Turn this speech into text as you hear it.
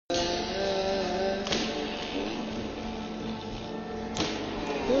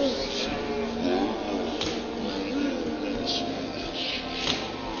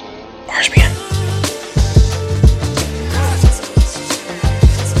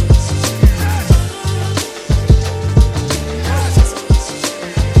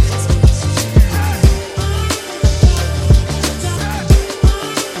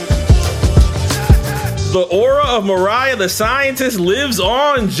The aura of Mariah the Scientist lives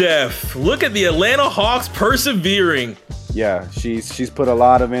on, Jeff. Look at the Atlanta Hawks persevering. Yeah, she's put a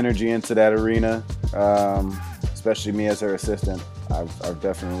lot of energy into that arena, especially me as her assistant. I've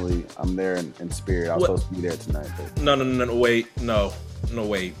definitely, I'm there in spirit. I was supposed to be there tonight. But. No,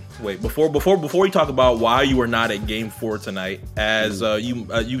 wait. Before you talk about why you were not at Game 4 tonight, as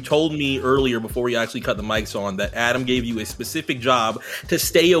you told me earlier before you actually cut the mics on that Adam gave you a specific job to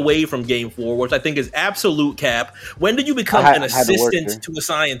stay away from Game 4, which I think is absolute cap. When did you become an assistant to a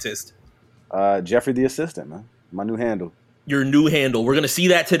scientist? Jeffrey the assistant, man. My new handle. Your new handle. We're going to see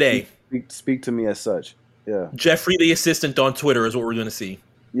that today. Speak to me as such. Yeah. Jeffrey the assistant on Twitter is what we're going to see.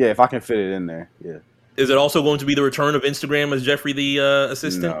 Yeah, if I can fit it in there. Yeah. Is it also going to be the return of Instagram as Jeffrey the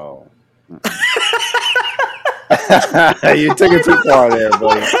assistant? No. You took it too far there,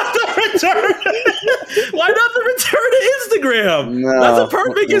 buddy. Why not the return to Instagram? No, that's a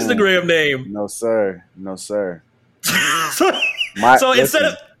perfect Instagram name. No, sir. Instead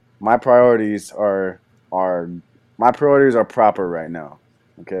of my priorities are proper right now.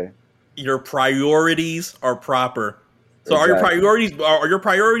 Okay. Your priorities are proper. So exactly. Are your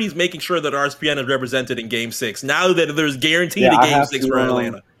priorities making sure that RSPN is represented in Game 6 now that there's guaranteed a Game 6 for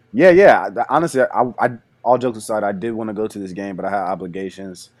Atlanta? Yeah. Honestly, I all jokes aside, I did want to go to this game, but I had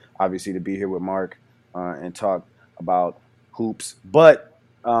obligations, obviously, to be here with Mark and talk about hoops. But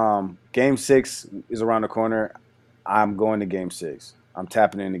Game 6 is around the corner. I'm going to Game 6. I'm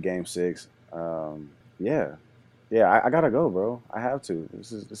tapping into Game 6. Yeah, I gotta go, bro. I have to.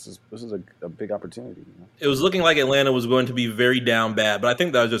 This is a big opportunity. You know? It was looking like Atlanta was going to be very down bad, but I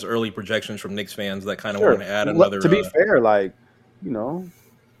think that was just early projections from Knicks fans that kind of wanted to add another. To be fair,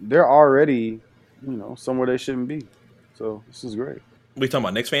 they're already, somewhere they shouldn't be. So this is great. We talking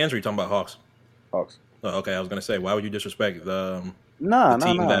about Knicks fans, or are you talking about Hawks? Hawks. Oh, okay, I was gonna say, why would you disrespect the team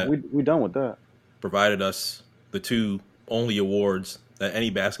that we done with that? Provided us the two only awards that any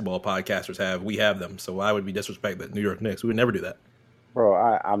basketball podcasters have. We have them, so why would we disrespect the New York Knicks? We would never do that. Bro,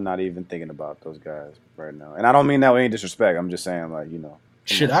 I'm not even thinking about those guys right now. And I don't mean that with any disrespect. I'm just saying,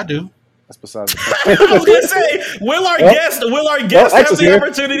 Shit, I do. That's besides the point. I was gonna say, will our guests have the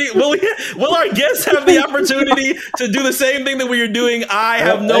opportunity? Will our guests have the opportunity to do the same thing that we are doing? I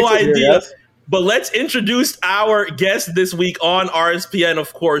have no idea. But let's introduce our guest this week on RSPN.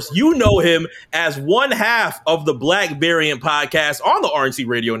 Of course, you know him as one half of the Black Variant podcast on the RNC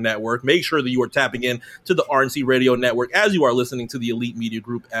Radio Network. Make sure that you are tapping in to the RNC Radio Network as you are listening to the Elite Media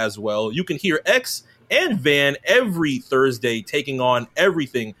Group as well. You can hear X and Van every Thursday taking on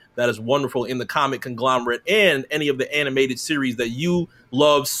everything that is wonderful in the comic conglomerate and any of the animated series that you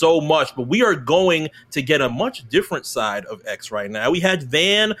love so much. But we are going to get a much different side of X right now. We had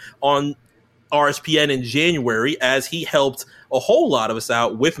Van on RSPN in January as he helped a whole lot of us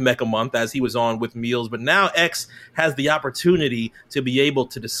out with Mecha Month as he was on with Meals. But now X has the opportunity to be able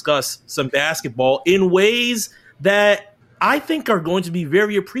to discuss some basketball in ways that I think are going to be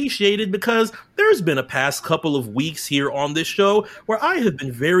very appreciated, because there's been a past couple of weeks here on this show where I have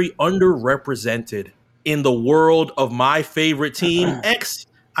been very underrepresented in the world of my favorite team. X,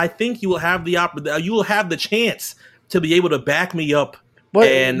 I think you will have the chance to be able to back me up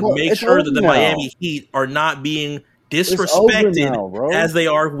and make sure that the Miami Heat are not being disrespected now, as they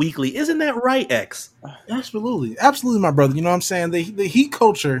are weekly. Isn't that right, X? Absolutely, my brother. You know what I'm saying? The Heat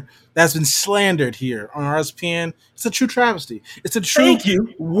culture that's been slandered here on RSPN, it's a true travesty. It's a true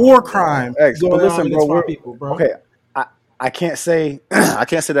war crime. X, but listen, bro. Okay, I can't say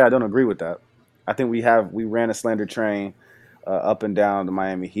that I don't agree with that. I think we ran a slander train up and down the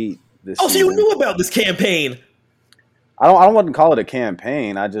Miami Heat this season. So you knew about this campaign? I don't want to call it a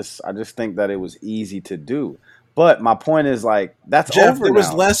campaign. I just think that it was easy to do. But my point is, that's Jeff, over there now.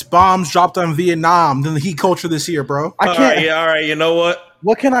 was less bombs dropped on Vietnam than the Heat culture this year, bro. I can't. All right. You know what?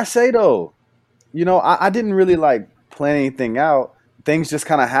 What can I say though? I didn't really plan anything out. Things just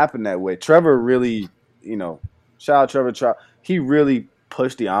kind of happened that way. Trevor really, shout out Trevor. He really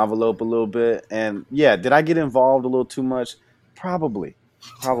pushed the envelope a little bit. And yeah, did I get involved a little too much? Probably.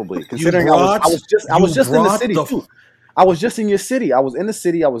 Considering I was just in the city too. I was just in your city. I was in the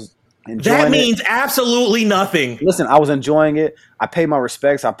city. I was enjoying it. That means absolutely nothing. Listen, I was enjoying it. I paid my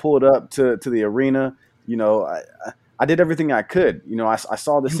respects. I pulled up to the arena. I did everything I could. I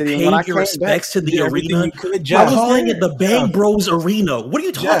saw the city. And when I came respects back, to the arena. I was playing at the Bang Bros Arena. What are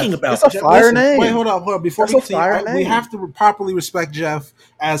you talking about? It's a fire name. Wait, hold on. Before we have to properly respect Jeff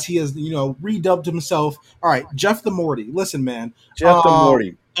as he has, redubbed himself. All right, Jeff the Morty. Listen, man. Jeff the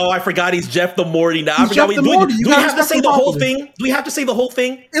Morty. Oh, I forgot he's Jeff the Morty now. Do we have to say the whole thing? Do we have to say the whole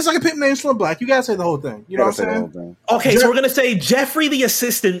thing? It's like a pit name Slim Black. You gotta say the whole thing. You know what I'm saying? Okay, so we're gonna say Jeffrey the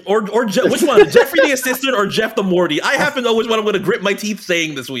assistant, or which one? Jeffrey the assistant or Jeff the Morty? I have to know which one I'm gonna grit my teeth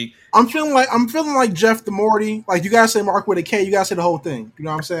saying this week. I'm feeling like Jeff the Morty. Like, you gotta say Mark with a K. You gotta say the whole thing. You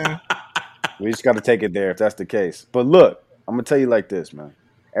know what I'm saying? We just gotta take it there if that's the case. But look, I'm gonna tell you like this, man.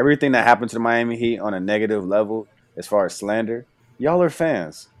 Everything that happened to the Miami Heat on a negative level, as far as slander, y'all are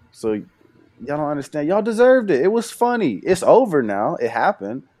fans, so. Y'all don't understand. Y'all deserved it. It was funny. It's over now. It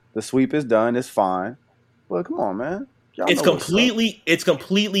happened. The sweep is done. It's fine. But come on, man. It's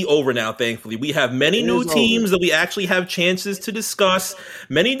completely over now, thankfully. We have many new teams that we actually have chances to discuss.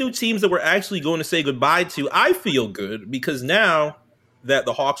 Many new teams that we're actually going to say goodbye to. I feel good because now that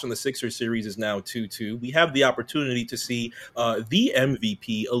the Hawks and the Sixers series is now 2-2, we have the opportunity to see the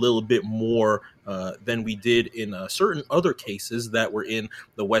MVP a little bit more than we did in certain other cases that were in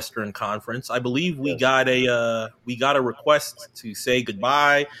the Western Conference. I believe we got a request to say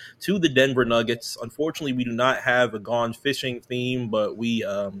goodbye to the Denver Nuggets. Unfortunately, we do not have a gone fishing theme, but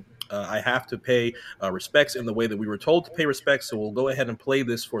I have to pay respects in the way that we were told to pay respects, so we'll go ahead and play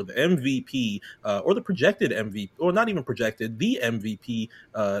this for the MVP, or the projected MVP, or not even projected, the MVP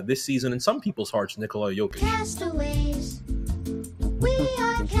this season in some people's hearts, Nikola Jokic. Castaways, we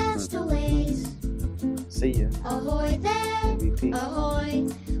are castaways. See ya. Ahoy there, MVP. Ahoy,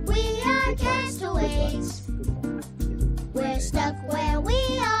 we are castaways. We're stuck where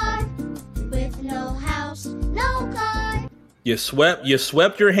we are, with no house, no car. You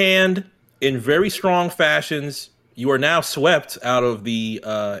swept your hand in very strong fashions. You are now swept out of the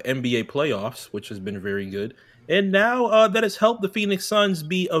NBA playoffs, which has been very good. And now that has helped the Phoenix Suns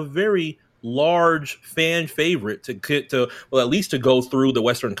be a very large fan favorite to at least to go through the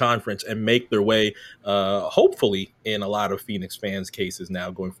Western Conference and make their way, hopefully, in a lot of Phoenix fans' cases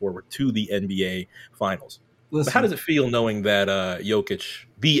now going forward to the NBA Finals. But how does it feel knowing that Jokic,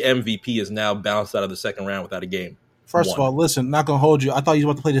 the MVP, is now bounced out of the second round without a game? First of all, listen, not gonna hold you. I thought you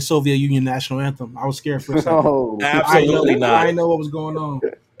were about to play the Soviet Union national anthem. I was scared for a second. No, absolutely not. I didn't know what was going on.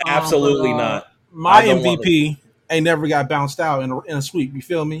 Absolutely not. My MVP ain't never got bounced out in a sweep. You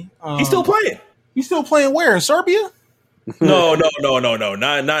feel me? He's still playing. He's still playing where? In Serbia? No. Not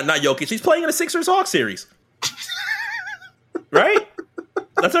Jokic. He's playing in the Sixers Hawks series. Right?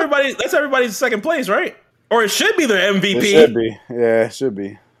 That's everybody's second place, right? Or it should be their MVP. It should be. Yeah, it should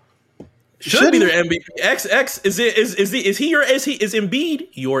be. Should be their MVP. XX is Embiid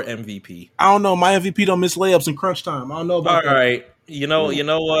your MVP? I don't know. My MVP don't miss layups in crunch time. I don't know about that. All right. You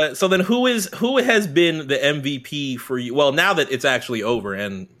know what? So then who has been the MVP for you? Well, now that it's actually over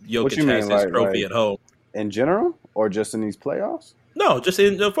and Jokic has his trophy at home. In general or just in these playoffs? No, just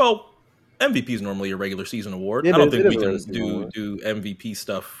MVP is normally a regular season award. I don't think we can do MVP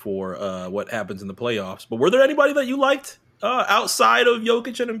stuff for what happens in the playoffs. But were there anybody that you liked outside of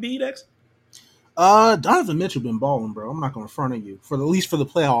Jokic and Embiid, X? Donovan Mitchell been balling, bro. I'm not going to front on you at least for the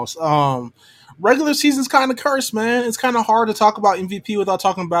playoffs. Regular season's kind of cursed, man. It's kind of hard to talk about MVP without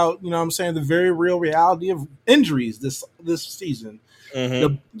talking about, the very real reality of injuries this season.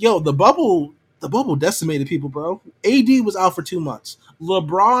 Mm-hmm. The bubble decimated people, bro. AD was out for 2 months.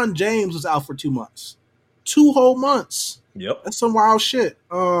 LeBron James was out for 2 months. 2 whole months. Yep. That's some wild shit.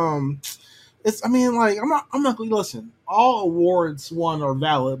 I'm not listen. All awards won are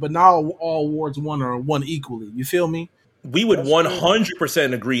valid, but not all awards won are won equally. You feel me? We would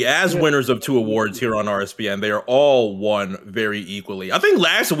 100% agree as winners of 2 awards here on RSPN. They are all won very equally. I think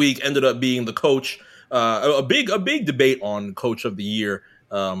last week ended up being the coach, a big debate on coach of the year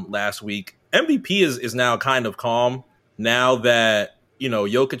last week. MVP is now kind of calm now that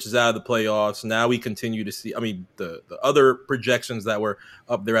Jokic is out of the playoffs. Now we continue to see. I mean, the other projections that were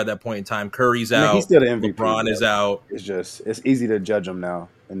up there at that point in time. Curry's out. He's still the MVP. LeBron is out. It's easy to judge him now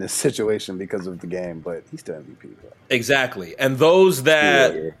in this situation because of the game, but he's still MVP. Bro. Exactly. And those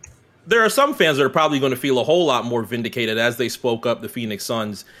that there are some fans that are probably going to feel a whole lot more vindicated as they spoke up the Phoenix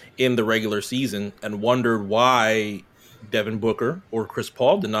Suns in the regular season and wondered why Devin Booker or Chris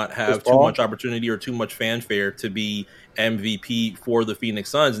Paul did not have too much opportunity or too much fanfare to be MVP for the Phoenix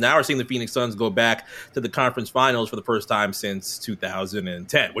Suns. Now we're seeing the Phoenix Suns go back to the conference finals for the first time since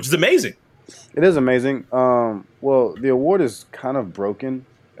 2010, which is amazing. It is amazing. Well, the award is kind of broken,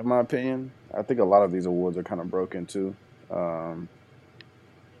 in my opinion. I think a lot of these awards are kind of broken, too. I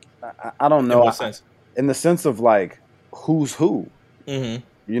don't know. In what sense? In the sense of, like, who's who. Mm-hmm.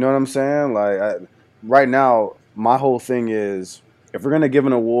 You know what I'm saying? Like, right now, my whole thing is, if we're going to give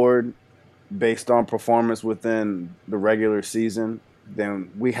an award based on performance within the regular season,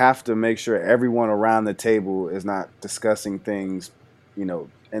 then we have to make sure everyone around the table is not discussing things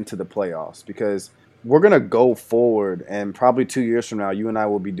into the playoffs, because we're going to go forward, and probably 2 years from now, you and I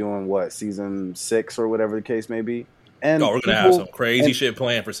will be doing season 6 or whatever the case may be. And we're going to have some crazy shit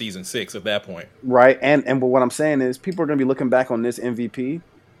planned for season 6 at that point. Right. But what I'm saying is people are going to be looking back on this MVP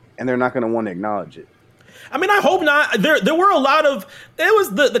and they're not going to want to acknowledge it. I mean, I hope not. There were a lot of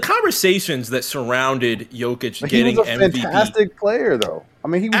the conversations that surrounded Jokic getting MVP. He was a fantastic player, though. I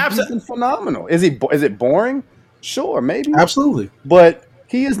mean, he's been phenomenal. Is it boring? Sure, maybe. Absolutely. But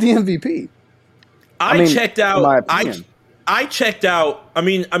he is the MVP. I checked out. I checked out. I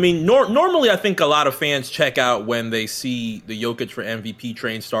mean, normally I think a lot of fans check out when they see the Jokic for MVP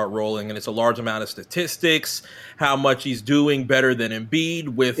train start rolling, and it's a large amount of statistics, how much he's doing better than Embiid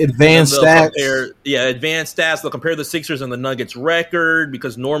with advanced stats. Advanced stats. They'll compare the Sixers and the Nuggets record,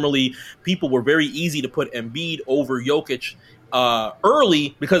 because normally people were very easy to put Embiid over Jokic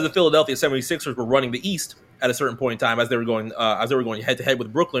early, because the Philadelphia 76ers were running the East at a certain point in time as they were going head to head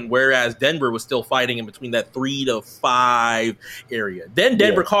with Brooklyn, whereas Denver was still fighting in between that 3 to 5 area. Then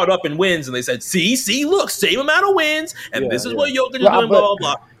Denver caught up in wins, and they said, "See, look, same amount of wins, and this is what Jokic is doing." Blah blah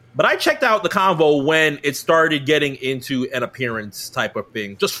blah. But I checked out the convo when it started getting into an appearance type of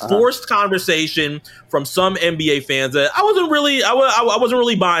thing, just forced conversation from some NBA fans that I wasn't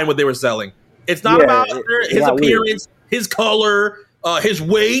really buying what they were selling. It's not about his appearance, his color, his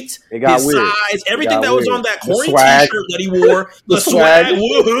weight, his size, everything that was on that corny T-shirt that he wore, the swag,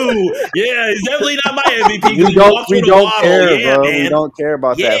 woohoo! Yeah, he's definitely not my MVP. We don't care, bro. We don't care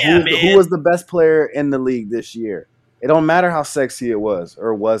about that. Who was the best player in the league this year? It don't matter how sexy it was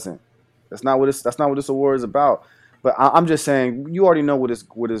or wasn't. That's not what this award is about. But I'm just saying, you already know what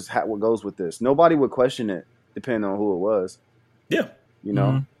goes with this. Nobody would question it, depending on who it was. Yeah,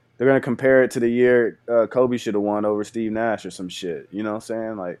 They're going to compare it to the year Kobe should have won over Steve Nash or some shit. You know what I'm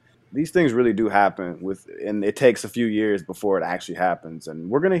saying? Like, these things really do happen and it takes a few years before it actually happens. And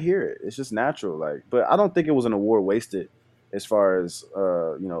we're going to hear it. It's just natural. Like, but I don't think it was an award wasted as far as,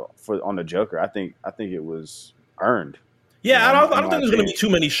 on the Joker. I think it was earned. Yeah, I don't think there's going to be too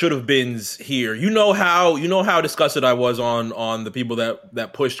many should have beens here. You know how disgusted I was on the people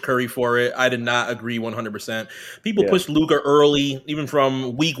that pushed Curry for it. I did not agree 100%. People pushed Luka early, even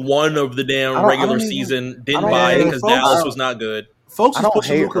from week 1 of the damn regular season. Didn't buy it because Dallas was not good. Folks was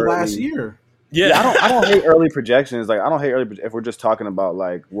pushing Luka last year. Yeah, I don't hate early projections. Like, I don't hate early if we're just talking about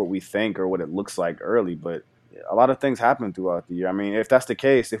like what we think or what it looks like early, but a lot of things happen throughout the year. I mean, if that's the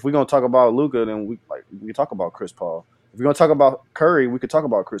case, if we're gonna talk about Luka, then we can talk about Chris Paul. If we're gonna talk about Curry, we could talk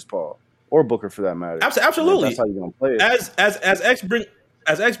about Chris Paul or Booker for that matter. Absolutely, that's how you're gonna play it.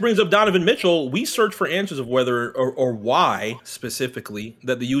 As X brings up Donovan Mitchell, we search for answers of whether or why specifically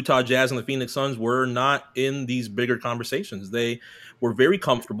that the Utah Jazz and the Phoenix Suns were not in these bigger conversations. They were very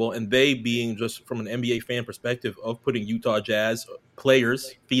comfortable, and they being just from an NBA fan perspective of putting Utah Jazz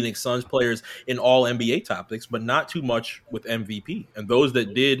players, Phoenix Suns players in all NBA topics, but not too much with MVP. And those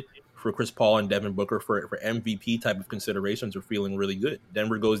that did for Chris Paul and Devin Booker for MVP type of considerations are feeling really good.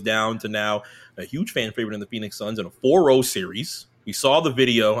 Denver goes down to now a huge fan favorite in the Phoenix Suns in a 4-0 series. We saw the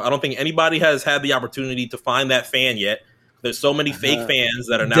video. I don't think anybody has had the opportunity to find that fan yet. There's so many fake fans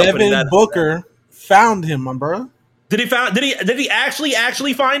that are now Devin putting that. Booker found him, my bro. Did he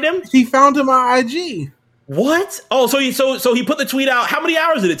actually find him? He found him on IG. What? Oh, so he put the tweet out. How many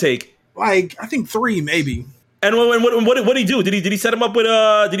hours did it take? Like, I think 3 maybe. And what did he do? Did he set him up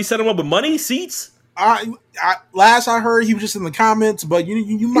with money, seats? Last I heard, he was just in the comments, but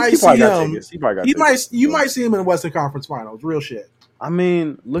you might see him. You might see him in the Western Conference Finals. Real shit. I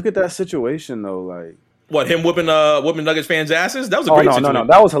mean, look at that situation though. Like, what, him whipping Nuggets fans' asses? That was a great situation. No,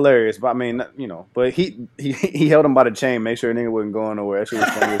 that was hilarious. But I mean, but he held him by the chain, make sure a nigga wasn't going nowhere. That shit was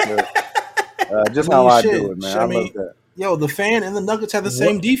funny as hell. Just how I do it, man. I love that. Yo, the fan and the Nuggets have the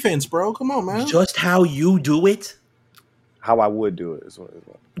same defense, bro. Come on, man. Just how you do it? How I would do it is what.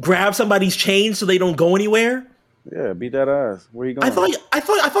 Grab somebody's chain so they don't go anywhere? Yeah, beat that ass. Where you going? I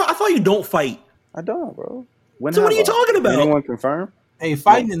thought you don't fight. I don't, bro. So what are you talking about? Anyone confirm? Hey,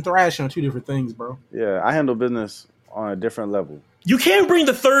 fighting and thrashing are 2 different things, bro. Yeah, I handle business on a different level. You can't bring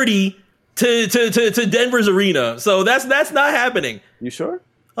the 30 to Denver's arena, so that's not happening. You sure?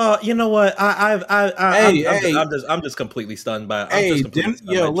 You know what? I'm just completely stunned by it.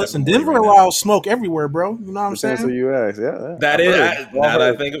 Listen, Denver allows smoke everywhere, bro. You know what I'm saying? So you ask, yeah. That is now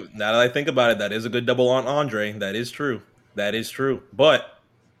that I think about it, that is a good double on Andre. That is true. But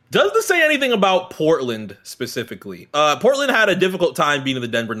does this say anything about Portland specifically? Portland had a difficult time beating the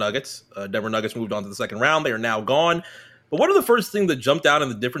Denver Nuggets. Denver Nuggets moved on to the second round. They are now gone. But what are the first things that jumped out in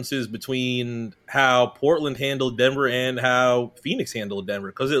the differences between how Portland handled Denver and how Phoenix handled Denver?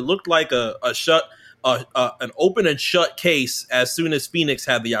 Because it looked like a an open and shut case as soon as Phoenix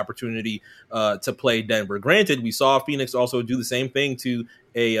had the opportunity to play Denver. Granted, we saw Phoenix also do the same thing to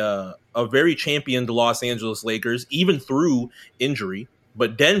a very championed Los Angeles Lakers, even through injury.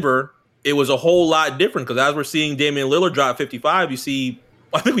 But Denver, it was a whole lot different because as we're seeing Damian Lillard drop 55, you see,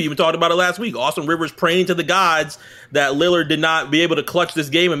 I think we even talked about it last week, Austin Rivers praying to the gods that Lillard did not be able to clutch this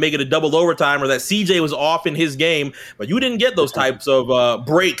game and make it a double overtime, or that CJ was off in his game. But you didn't get those types of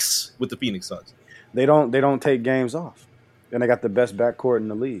breaks with the Phoenix Suns. They don't take games off. And they got the best backcourt in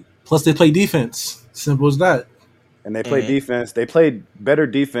the league. Plus, they play defense. Simple as that. And they play defense. They played better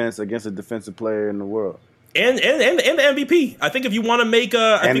defense against a defensive player in the world. And the MVP. I think if you want to make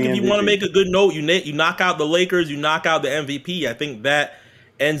a good note, you knock out the Lakers, you knock out the MVP. I think that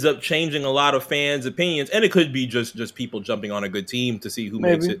ends up changing a lot of fans' opinions, and it could be just people jumping on a good team to see who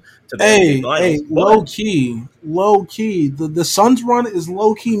makes it to the NBA finals. Hey, low key. The Suns run is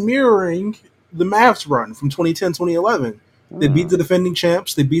low key mirroring the Mavs run from 2010, 2011. They beat the defending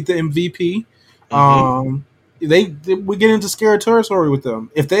champs. They beat the MVP. We get into scared territory with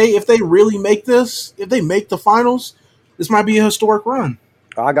them. If they really make this, if they make the finals, this might be a historic run.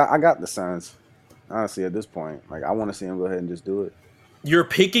 I got the Suns. Honestly, at this point, like I want to see them go ahead and just do it. You're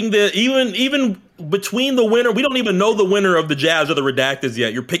picking even between the winner. We don't even know the winner of the Jazz or the Redacteds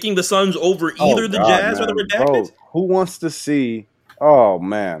yet. You're picking the Suns over either the Jazz or the Redacteds. Bro, who wants to see? Oh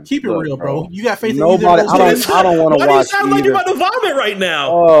man, keep it real, bro. You got faith in nobody. I don't want to watch. Why do you sound like you're about to vomit right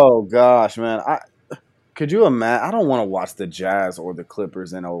now? Oh gosh, man. Could you imagine? I don't want to watch the Jazz or the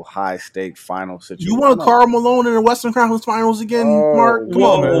Clippers in a high-stake final situation. You want Karl Malone in the Western Conference Finals again, Mark? Come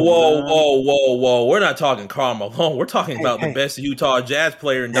on, man. Whoa. We're not talking Karl Malone. We're talking about the best Utah Jazz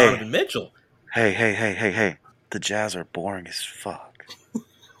player in Donovan Mitchell. Hey. The Jazz are boring as fuck.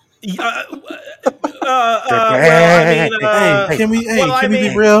 Can we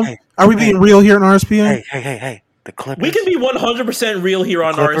be real? Are we being real here on RSPN? Hey. The Clippers. We can be 100% real here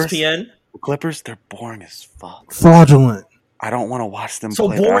on RSPN. The Clippers, they're boring as fuck. Fraudulent. I don't want to watch them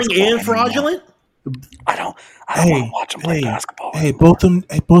play basketball. So boring and fraudulent? I don't want to watch them play basketball. Hey, both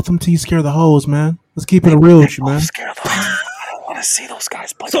them teams scare the hoes, man. Let's keep it real with you, man. Scare the hoes. I don't want to see those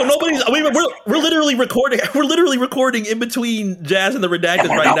guys play so basketball. We're literally recording. We're literally recording in between Jazz and the Redacted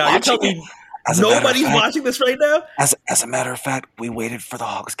right now. You're telling me nobody's watching this right now? As a matter of fact, we waited for the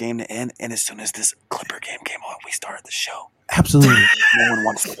Hawks game to end, and as soon as this Clipper game came on, we started the show. Absolutely. No one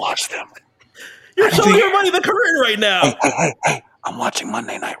wants to watch them. You're showing everybody the curtain right now. Hey, I'm watching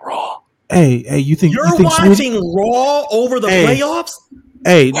Monday Night Raw. Hey, you think watching Raw over the playoffs?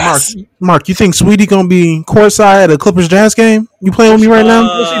 Hey, yes. Mark, you think Sweetie gonna be courtside at a Clippers Jazz game? You playing with me right now?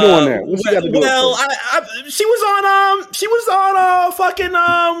 What's she doing there? What's she got to do? Well, she was on fucking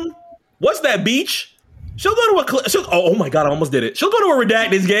what's that beach? She'll go to oh my god, I almost did it. She'll go to a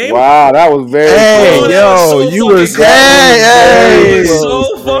Redacted game. Wow, that was very close. You were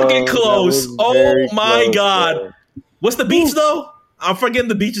so fucking close. Oh my god. What's the beach though? I'm forgetting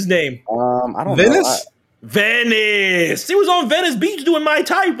the beach's name. I don't Venice? know. Venice. She was on Venice Beach doing my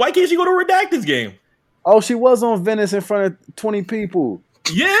type. Why can't she go to a Redacted's game? Oh, she was on Venice in front of 20 people.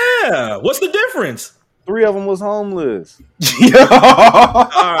 Yeah. What's the difference? 3 of them was homeless. All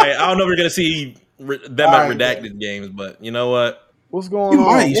right. I don't know if we're going to see them at Redacted games, but you know what? What's going on?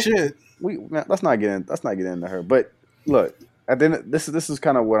 Might, shit. Let's not get into her. But look, at the end, this is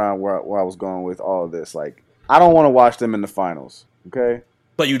kind of where I was going with all of this. Like, I don't want to watch them in the finals. Okay.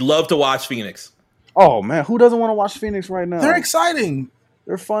 But you'd love to watch Phoenix. Oh man, who doesn't want to watch Phoenix right now? They're exciting.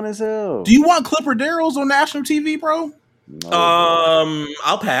 They're fun as hell. Do you want Clipper Darrells on national TV, bro? No,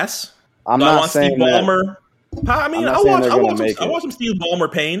 I'll pass. I'm not saying Steve Ballmer. I mean, I watch some Steve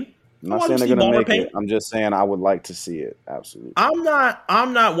Ballmer pain. I'm not saying they're gonna make it. I'm just saying I would like to see it. Absolutely. I'm not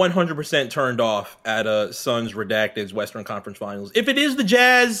 100% turned off at a Suns Redacted's Western Conference Finals. If it is the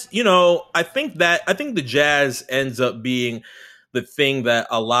Jazz, I think the Jazz ends up being the thing that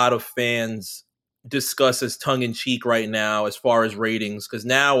a lot of fans discuss as tongue-in-cheek right now as far as ratings, because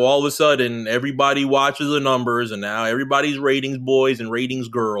now all of a sudden everybody watches the numbers and now everybody's ratings boys and ratings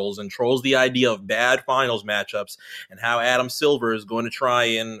girls and trolls the idea of bad finals matchups and how Adam Silver is going to try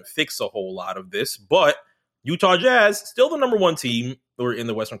and fix a whole lot of this. But Utah Jazz, still the number one team or in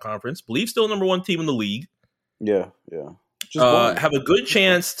the Western Conference, believe still number one team in the league. Yeah. Have a good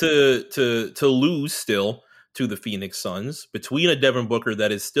chance to lose still to the Phoenix Suns between a Devin Booker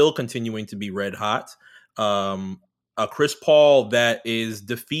that is still continuing to be red hot, a Chris Paul that is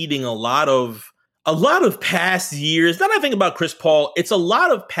defeating a lot of past years. Now that I think about Chris Paul, it's a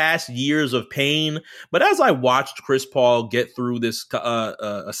lot of past years of pain. But as I watched Chris Paul get through this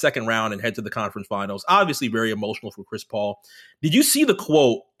a second round and head to the conference finals, obviously very emotional for Chris Paul. Did you see the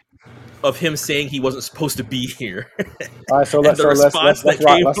quote of him saying he wasn't supposed to be here. All right, so let's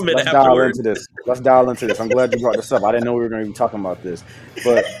dial into this. Let's dial into this. I'm glad you brought this up. I didn't know we were going to be talking about this,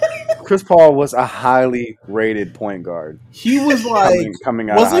 but Chris Paul was a highly rated point guard. He was like coming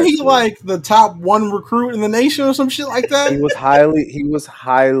out. Wasn't he like the top 1 recruit in the nation or some shit like that? He was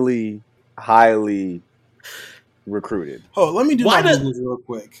highly recruited. Oh, let me do my Googles real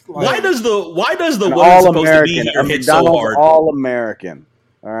quick. Why does the women's supposed to be here hit so hard? All-American.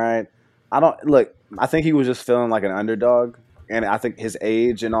 All right. I think he was just feeling like an underdog, and I think his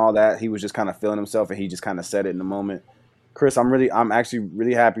age and all that, he was just kind of feeling himself, and he just kind of said it in the moment. Chris, I'm actually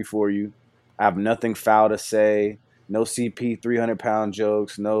really happy for you. I have nothing foul to say. No CP 300-pound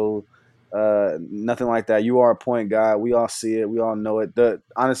jokes. No, nothing like that. You are a point guy. We all see it. We all know it.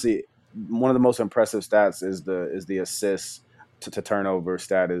 Honestly, one of the most impressive stats is the assists to turnover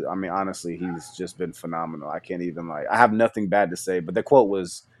stat. I mean, honestly, he's just been phenomenal. I can't even I have nothing bad to say. But the quote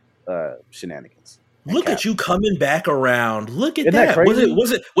was shenanigans. Look at you coming back around. Look at Isn't that crazy?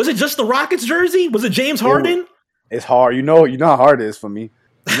 Was it just the Rockets jersey? Was it James Harden? It's hard. You know how hard it is for me.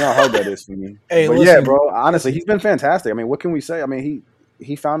 You know how hard that is for me. Hey, but listen, yeah, bro. Honestly, he's been fantastic. I mean, what can we say? I mean,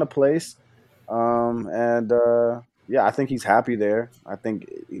 he found a place, yeah, I think he's happy there. I think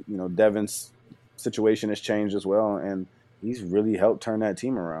Devin's situation has changed as well, and he's really helped turn that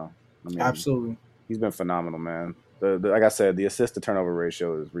team around. I mean, absolutely, he's been phenomenal, man. Like I said, the assist to turnover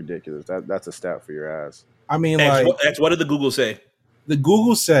ratio is ridiculous. That's a stat for your ass. I mean, what did the Google say? The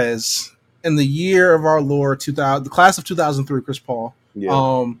Google says in the year of our Lord 2000, the class of 2003, Chris Paul.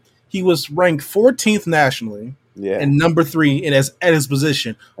 Yeah. He was ranked 14th nationally. Yeah. And number 3 at his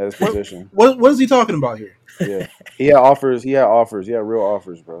position. At his position. What is he talking about here? Yeah. He had offers. He had real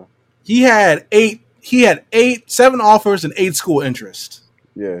offers, bro. He had 7 offers and 8 school interest.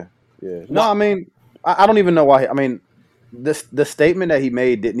 Yeah. Yeah. No, I mean, I don't even know why. I mean, the statement that he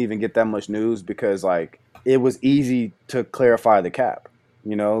made didn't even get that much news because it was easy to clarify the cap.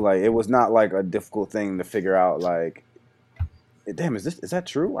 It was not a difficult thing to figure out. Damn, is that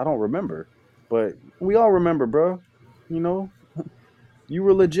true? I don't remember, but we all remember, bro. You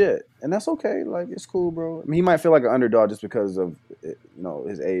were legit, and that's okay. It's cool, bro. I mean, he might feel like an underdog just because of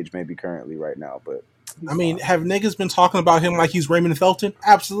his age, maybe currently right now. But I mean, have niggas been talking about him like he's Raymond Felton?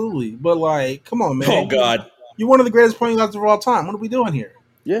 Absolutely, but come on, man. Oh God, you're one of the greatest point guards of all time. What are we doing here?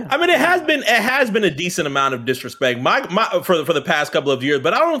 Yeah, I mean, it has been a decent amount of disrespect for the past couple of years,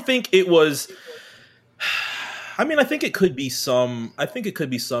 but I don't think it was. I mean, I think it could be some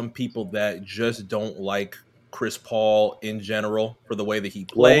people that just don't like Chris Paul in general for the way that he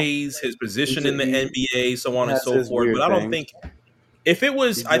plays, his position in the NBA, so on and so forth. But I don't think if it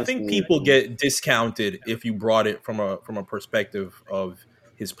was, I think people get discounted if you brought it from a perspective of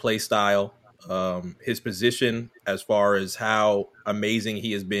his play style, his position, as far as how amazing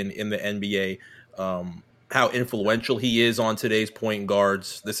he has been in the NBA, how influential he is on today's point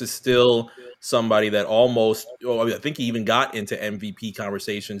guards. This is still somebody that I think he even got into MVP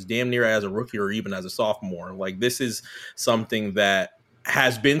conversations damn near as a rookie or even as a sophomore. This is something that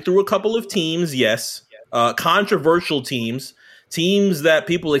has been through a couple of teams, yes, controversial teams that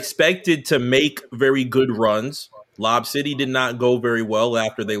people expected to make very good runs. Lob City did not go very well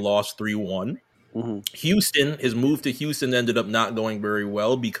after they lost 3-1. Mm-hmm. Houston, his move to Houston ended up not going very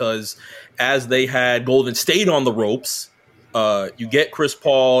well because as they had Golden State on the ropes, you get Chris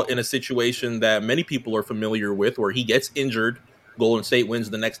Paul in a situation that many people are familiar with where he gets injured. Golden State wins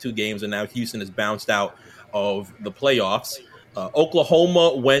the next 2 games, and now Houston is bounced out of the playoffs.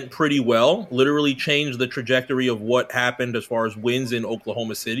 Oklahoma went pretty well, literally changed the trajectory of what happened as far as wins in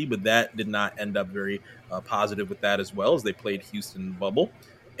Oklahoma City, but that did not end up very positive with that as well as they played Houston in the bubble.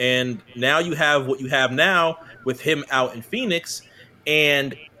 And now you have what you have now with him out in Phoenix.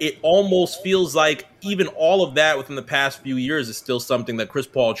 And it almost feels like even all of that within the past few years is still something that Chris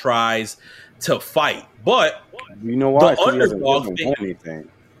Paul tries to fight. But you know why? The underdog thing, anything.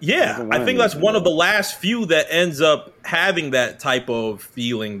 Yeah, I think that's one of the last few that ends up having that type of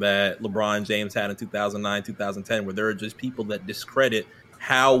feeling that LeBron James had in 2009, 2010, where there are just people that discredit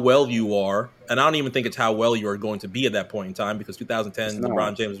how well you are. And I don't even think it's how well you are going to be at that point in time because 2010,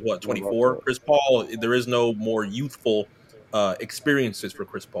 LeBron James is 24? Chris Paul, there is no more youthful experiences for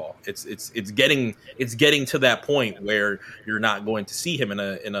Chris Paul. It's getting to that point where you're not going to see him in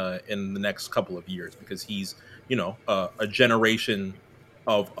the next couple of years because he's a generation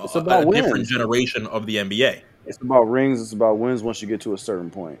of a different generation of the NBA. It's about rings. It's about wins once you get to a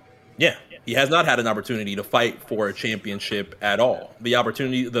certain point. Yeah, he has not had an opportunity to fight for a championship at all. The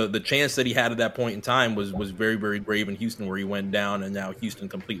opportunity, the chance that he had at that point in time was very, very brave in Houston where he went down, and now Houston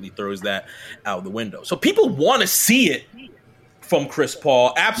completely throws that out the window. So people want to see it from Chris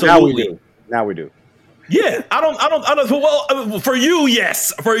Paul. Absolutely. Now we do. Yeah, I don't. Well, for you,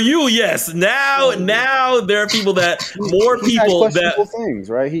 yes. For you, yes. Now there are people that things,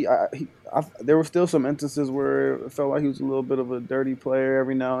 right? There were still some instances where it felt like he was a little bit of a dirty player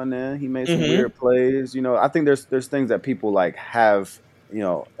every now and then. He made some weird plays. I think there's things that people like have,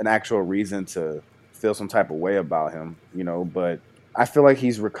 an actual reason to feel some type of way about him, but I feel like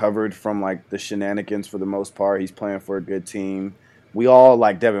he's recovered from like the shenanigans for the most part. He's playing for a good team. We all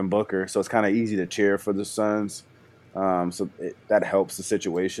like Devin Booker, so it's kind of easy to cheer for the Suns. That helps the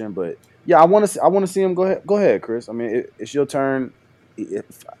situation. But yeah, I want to see him. Go ahead, Chris. I mean, it's your turn.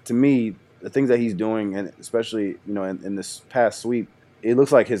 To me, the things that he's doing, and especially in this past sweep, it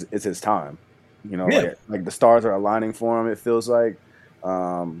looks like it's his time. Like the stars are aligning for him. It feels like,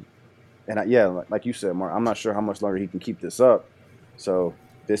 like you said, Mark, I'm not sure how much longer he can keep this up. So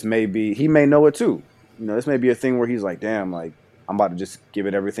this may be, he may know it too. This may be a thing where he's like, damn, like I'm about to just give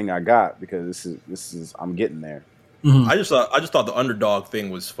it everything I got because this is I'm getting there. Mm-hmm. I just thought the underdog thing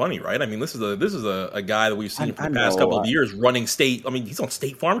was funny, right? I mean, this is a guy that we've seen for the past couple of years running State. I mean, he's on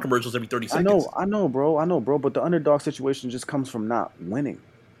State Farm commercials every 30 seconds. I know, bro. But the underdog situation just comes from not winning,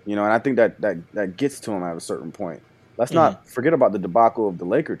 and I think that gets to him at a certain point. Let's not forget about the debacle of the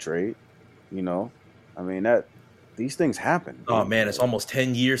Laker trade. I mean these things happen. Oh man, it's almost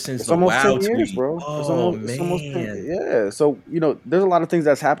 10 years since the Wow tweet, bro. Oh man, yeah. So there's a lot of things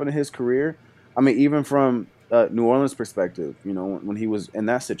that's happened in his career. I mean, even from New Orleans perspective, when he was in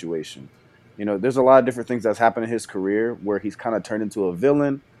that situation, there's a lot of different things that's happened in his career where he's kind of turned into a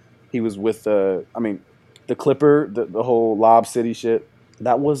villain. He was with the Clipper, the whole Lob City shit.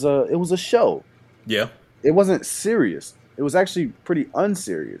 It was a show. Yeah, it wasn't serious. It was actually pretty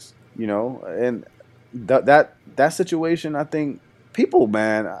unserious, and that situation, I think people,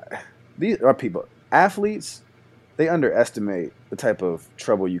 man, these are people, athletes, they underestimate the type of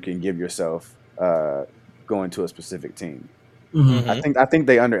trouble you can give yourself going to a specific team. Mm-hmm. I think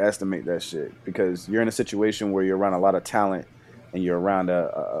they underestimate that shit because you're in a situation where you're around a lot of talent and you're around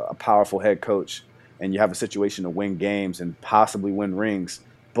a powerful head coach and you have a situation to win games and possibly win rings,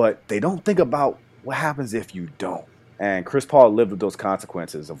 but they don't think about what happens if you don't. And Chris Paul lived with those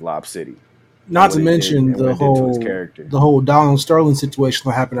consequences of Lob City. Not to mention the whole Donald Sterling situation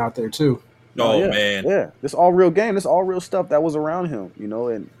that happened out there too. Man, yeah, this all real game, this all real stuff that was around him,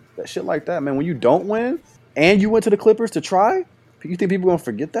 and that shit like that, man. When you don't win and you went to the Clippers to try, you think people gonna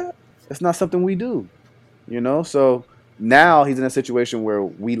forget that? It's not something we do, So now he's in a situation where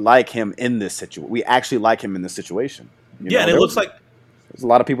we like him in this situation. We actually like him in this situation. And it looks like there's a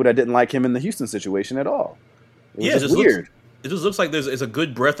lot of people that didn't like him in the Houston situation at all. It was weird. It just looks like there's a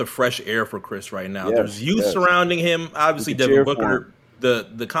good breath of fresh air for Chris right now. Yes, there's youth surrounding him. Obviously, Devin Booker.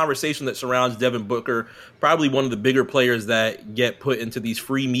 The conversation that surrounds Devin Booker, probably one of the bigger players that get put into these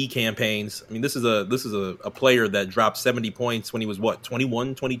free me campaigns. I mean, this is a player that dropped 70 points when he was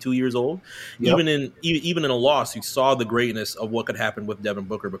 21, 22 years old. Yep. Even in a loss, you saw the greatness of what could happen with Devin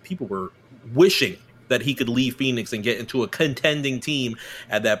Booker, but people were wishing that he could leave Phoenix and get into a contending team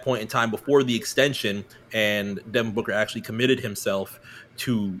at that point in time before the extension, and Devin Booker actually committed himself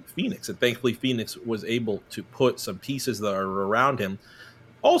to Phoenix, and thankfully Phoenix was able to put some pieces that are around him,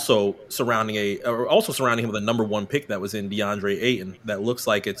 also surrounding him with a number one pick that was in DeAndre Ayton. That looks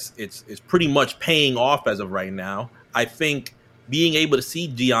like it's pretty much paying off as of right now. I think being able to see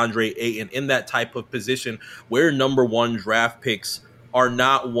DeAndre Ayton in that type of position where number one draft picks are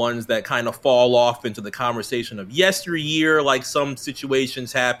not ones that kind of fall off into the conversation of yesteryear, like some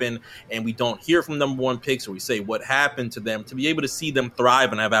situations happen and we don't hear from number one picks or we say what happened to them. To be able to see them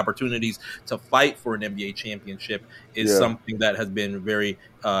thrive and have opportunities to fight for an NBA championship is something that has been very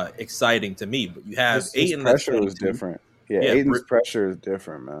exciting to me. But you have Ayton. Pressure is different. Ayton's pressure is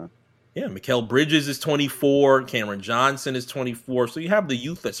different, man. Yeah, Mikal Bridges is 24. Cameron Johnson is 24. So you have the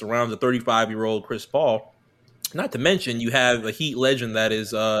youth that surrounds a 35-year-old Chris Paul. Not to mention, you have a Heat legend that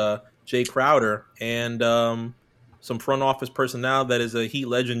is Jay Crowder and some front office personnel that is a Heat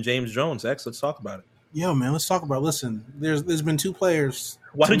legend, James Jones. X, let's talk about it. Yeah, man, let's talk about it. Listen, there's been two players.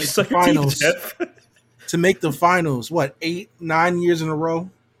 Why did you suck your teeth, Jeff? To make the finals, 8-9 years in a row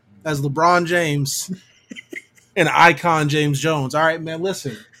as LeBron James and icon James Jones. All right, man,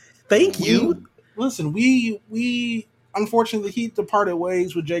 listen. Thank you. We unfortunately, the Heat departed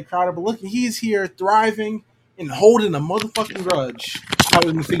ways with Jay Crowder, but look, he's here thriving and holding a motherfucking grudge out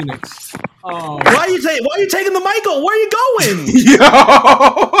in Phoenix. Why are you taking the mic? Where are you going? Yo!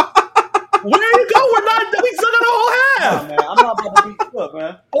 Where are you going? We still got a whole half. Nah, man, I'm not about to beat you up,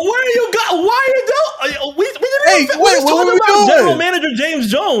 man. Where are you going? Why are you going? We talking about General Manager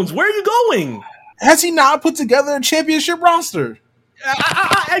James Jones. Where are you going? Has he not put together a championship roster?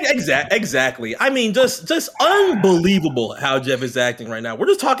 Exactly. I mean, just unbelievable how Jeff is acting right now. We're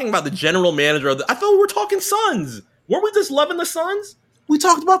just talking about the general manager of I thought we were talking Suns. Weren't we just loving the Suns? We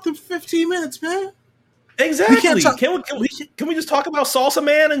talked about them for 15 minutes, man. Exactly. Can we just talk about Salsa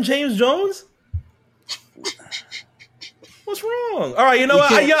Man and James Jones? What's wrong? All right, you know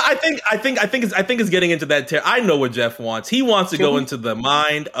what? I think it's getting into that. I know what Jeff wants. He wants to go into the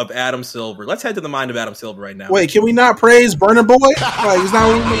mind of Adam Silver. Let's head to the mind of Adam Silver right now. Wait, can we not praise Burner Boy? Like, we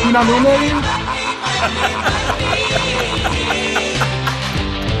not doing that anymore?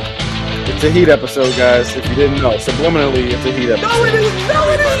 It's a Heat episode, guys. If you didn't know, subliminally, it's a Heat episode. No,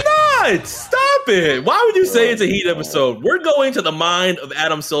 it is not. Stop it. Why would you say it's a Heat episode? We're going to the mind of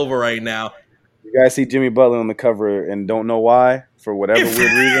Adam Silver right now. You guys see Jimmy Butler on the cover and don't know why, for whatever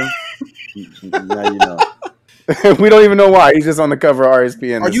weird reason. Now you know. We don't even know why. He's just on the cover of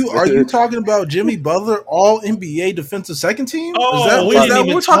RSPN. Are you talking about Jimmy Butler, all NBA defensive second team? We didn't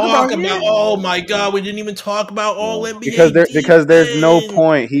even talk about. Oh my God, we didn't even talk about all NBA because there's no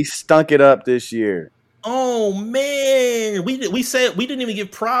point. He stunk it up this year. Oh man, we said we didn't even give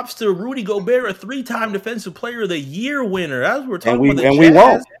props to Rudy Gobert, a 3-time Defensive Player of the Year winner. As we're talking about the Jazz. We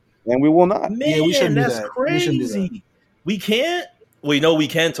won't. And we will not. Man, we shouldn't that's do that. Crazy. We can't. Well, you know we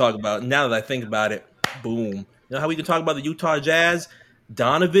can talk about, now that I think about it, boom. You know how we can talk about the Utah Jazz?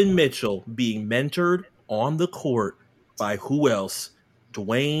 Donovan Mitchell being mentored on the court by who else?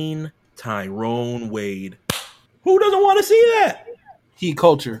 Dwayne Tyrone Wade. Who doesn't want to see that? Heat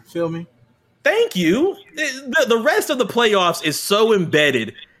culture. Feel me? Thank you. The rest of the playoffs is so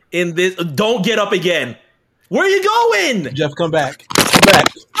embedded in this. Don't get up again. Where are you going? Jeff, come back. Stop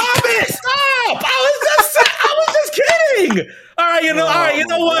it! Stop! I was just kidding. All right, you know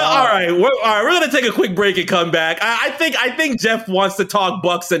what? All right, we're gonna take a quick break and come back. I think Jeff wants to talk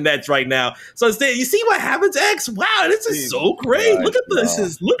Bucks and Nets right now. So you see what happens, X? Wow, this is so great. Look at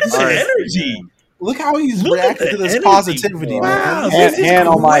this. Look at the energy. Man. Look how he's reacting to this positivity. Wow, hand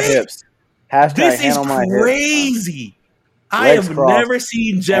on my hips. This is crazy. I have never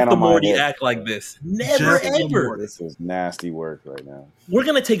seen Jeff the Morty act like this. Never, ever. This is nasty work right now. We're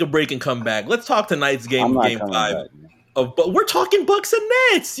going to take a break and come back. Let's talk tonight's game, Game 5. But we're talking Bucks and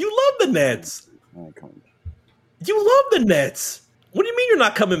Nets. You love the Nets. You love the Nets. What do you mean you're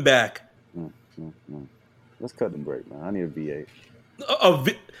not coming back? Let's cut the break, man. I need a V8.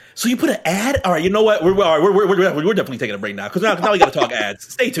 So you put an ad? All right, you know what? We're definitely taking a break now because now we got to talk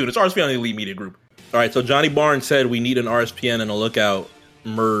ads. Stay tuned. It's RSPN on the Elite Media Group. All right, so Johnny Barnes said we need an RSPN and a Lookout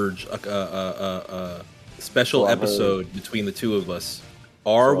merge, a special episode between the two of us.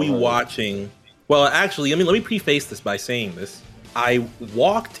 Are we watching? Well, actually, let me preface this by saying this. I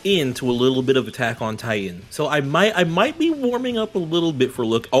walked into a little bit of Attack on Titan, so I might be warming up a little bit for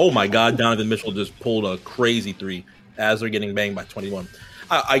look. Oh my God, Donovan Mitchell just pulled a crazy 3 as they're getting banged by 21.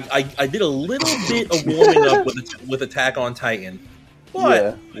 I did a little bit of warming up with Attack on Titan,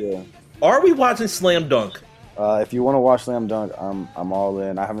 but yeah. Are we watching Slam Dunk? If you want to watch Slam Dunk, I'm all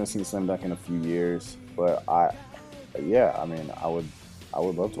in. I haven't seen Slam Dunk in a few years, but I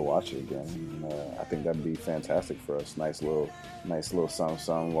would love to watch it again. I think that'd be fantastic for us. Nice little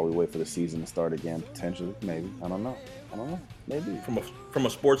something while we wait for the season to start again. Potentially, maybe. I don't know. Maybe. From a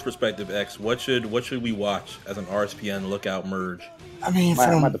sports perspective, X, what should we watch as an RSPN Lookout merge? I mean, I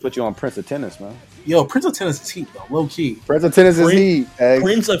might have to put you on Prince of Tennis, man. Yo, Prince of Tennis is heat though, low key. Prince of Tennis is heat.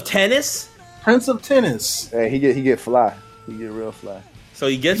 Prince of Tennis. Prince of Tennis. Hey, he get fly. He get real fly. So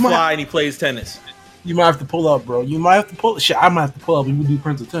he gets fly and he plays tennis. You might have to pull up, bro. You might have to pull. Shit, I might have to pull up. We would do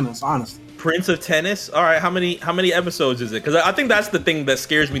Prince of Tennis, honestly. Prince of Tennis. All right, how many episodes is it? Because I think that's the thing that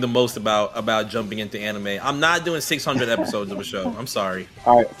scares me the most about jumping into anime. I'm not doing 600 episodes of a show. I'm sorry.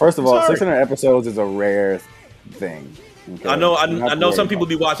 All right, first of all, 600 episodes is a rare thing. Okay? I know some people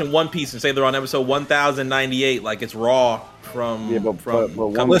be watching One Piece and say they're on episode 1098, like it's raw from. Yeah, but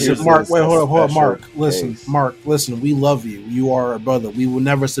listen, Mark. Wait, hold up, Mark. Mark. Listen. We love you. You are our brother. We will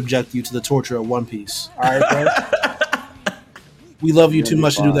never subject you to the torture of One Piece. All right, bro. We love you too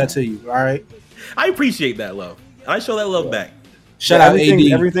much to do that to you. All right. I appreciate that love. I show that love back. Shout out AD.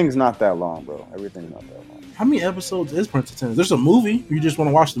 Everything's not that long, bro. Everything's not that long. How many episodes is Prince of Tennis? There's a movie. You just want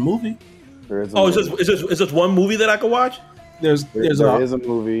to watch the movie? Is this one movie that I could watch? There is a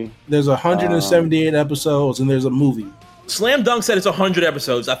movie. There's 178 episodes, and there's a movie. Slam Dunk said it's 100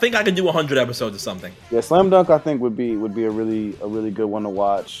 episodes. I think I could do 100 episodes of something. Yeah, Slam Dunk I think would be a really good one to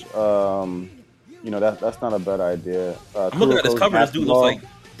watch. That's not a bad idea. I'm looking at this cover. This dude looks like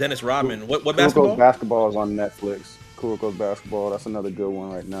Dennis Rodman. What basketball? Basketball is on Netflix. Kuroko's Basketball. That's another good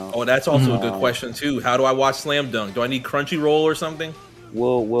one right now. Oh, that's also a good question too. How do I watch Slam Dunk? Do I need Crunchyroll or something?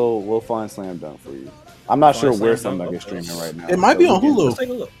 we'll find Slam Dunk for you. I'm not sure where Slam Dunk is streaming right now. It might be on Hulu. Let's take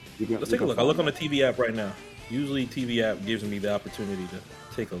a look. Let's take a look. I look on the TV app right now. Usually, TV app gives me the opportunity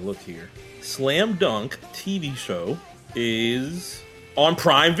to take a look here. Slam Dunk TV show is on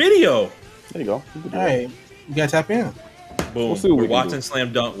Prime Video. There you go. Hey, you gotta tap in. Boom. We're watching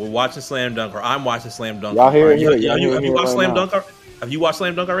Slam Dunk. We're watching Slam Dunk, or I'm watching Slam Dunk. Y'all hear it? Have you watched Slam Dunk? Have you watched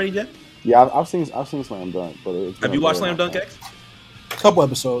Slam Dunk already, Jeff? Yeah, I've seen Slam Dunk, but have you watched Slam Dunk, X? A couple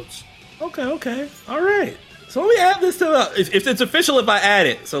episodes. Okay. All right. So let me add this to if it's official if I add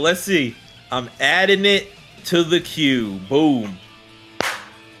it. So let's see. I'm adding it to the queue. Boom.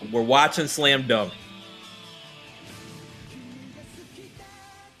 We're watching Slam Dunk.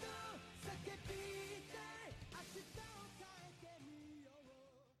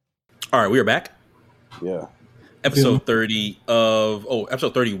 All right, we are back. Yeah. Episode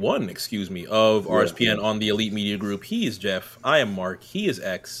 31, excuse me, of RSPN on the Elite Media Group. He is Jeff. I am Mark. He is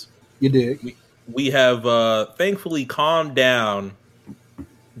X. You dig. We have thankfully calmed down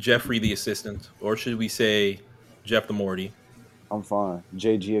Jeffrey the assistant, or should we say Jeff the Morty? I'm fine.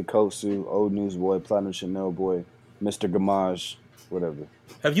 JG Akosu, Old Newsboy, Platinum Chanel Boy, Mr. Gamage, whatever.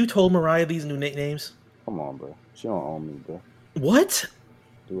 Have you told Mariah these new nicknames? Come on, bro. She don't own me, bro. What?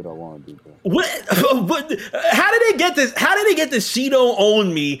 Do what I want to do, bro. What? How did they get this? How did they get this? She don't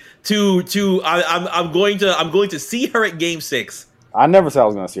own me. I'm going to see her at Game 6. I never said I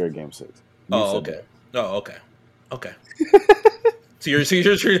was going to see her at Game 6. Okay. So you're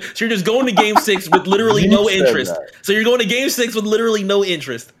just going to Game 6 with literally no interest. So you're going to Game 6 with literally no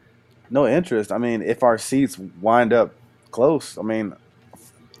interest. No interest. I mean, if our seats wind up close, I mean,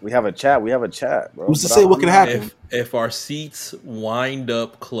 we have a chat, bro. Who's to say what could happen? If our seats wind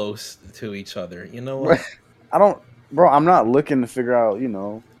up close to each other, you know what? I'm not looking to figure out,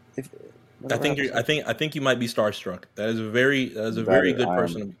 I think you might be starstruck. That is a very good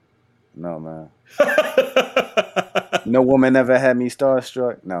person. No, man. No woman ever had me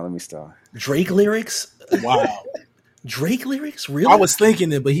starstruck. No, let me start. Drake lyrics? Wow. Drake lyrics? Really? I was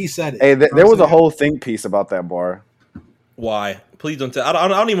thinking it, but he said it. Hey, there was a whole think piece about that bar. Why? Please don't tell. I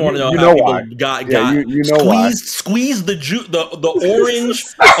don't even want to know how people why. got squeeze the orange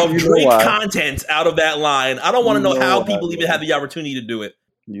of Drake content out of that line. I don't want to know how people even had the opportunity to do it.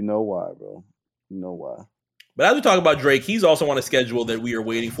 You know why, bro. You know why. But as we talk about Drake, he's also on a schedule that we are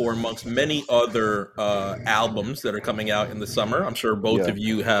waiting for amongst many other albums that are coming out in the summer. I'm sure both of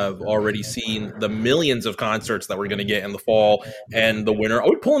you have already seen the millions of concerts that we're going to get in the fall and the winter. Are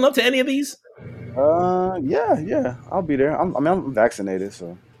we pulling up to any of these? Yeah. I'll be there. I'm vaccinated,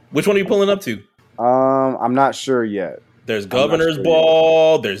 so. Which one are you pulling up to? I'm not sure yet. There's Governor's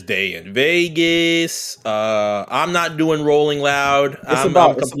Ball. There's Day in Vegas. I'm not doing Rolling Loud. I'm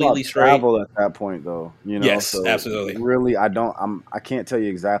completely straight. Travel at that point, though. Yes, so absolutely. Really, I can't tell you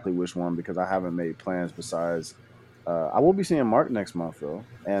exactly which one because I haven't made plans. Besides, I will be seeing Mark next month, though,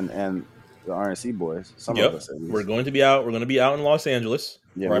 and the RNC boys. Some of us, at least. We're going to be out. We're going to be out in Los Angeles.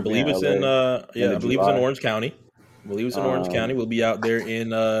 Yeah, I believe it's in. I believe it's in Orange County. We'll be out there in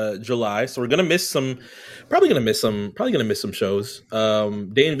July, so we're gonna miss some. Probably gonna miss some shows.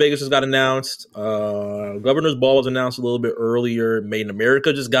 Day in Vegas just got announced. Governor's Ball was announced a little bit earlier. Made in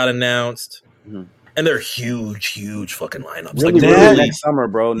America just got announced, and they're huge fucking lineups. Really, next summer,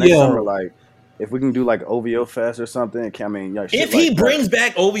 bro. Next summer, like if we can do like OVO Fest or something. I mean, if he brings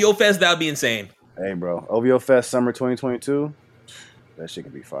back OVO Fest, that would be insane. Hey, bro, OVO Fest summer 2022. That shit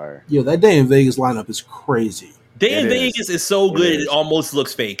can be fire. Yo, that Day in Vegas lineup is crazy. Day in Vegas is so good, it almost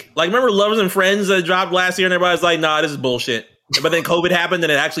looks fake. Like, remember Lovers and Friends that dropped last year and everybody's like, nah, this is bullshit. But then COVID happened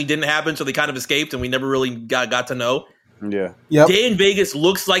and it actually didn't happen, so they kind of escaped and we never really got to know. Yeah. Yep. Day in Vegas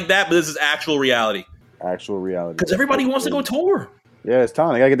looks like that, but this is actual reality. Actual reality. Because everybody wants to go tour. Yeah, it's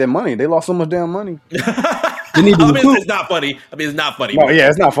time. They got to get that money. They lost so much damn money. It's not funny. It's not funny. No, yeah,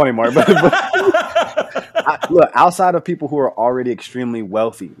 it's not funny, Mark. But look, outside of people who are already extremely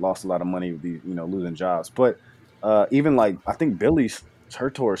wealthy, lost a lot of money with these, losing jobs. But even like I think Billy's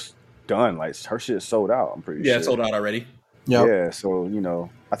her tour's done. Like her shit is sold out. I'm pretty sure. Yeah, it's sold out already. Yep. Yeah. So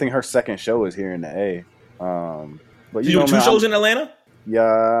I think her second show is here in the A. But you doing two shows in Atlanta? Yeah,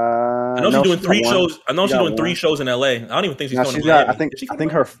 I know she's doing 3 shows. I know she's doing 3 shows in LA. I don't even think she's going to Miami. I think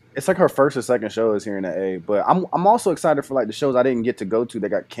it's like her first or second show is here in the A. But I'm also excited for like the shows I didn't get to go to that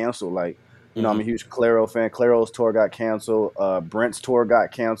got canceled. Like I'm a huge Clairo fan. Clairo's tour got canceled. Brent's tour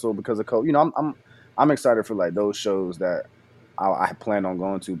got canceled because of COVID. I'm excited for like those shows that I planned on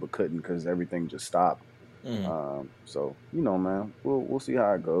going to but couldn't because everything just stopped. So man, we'll see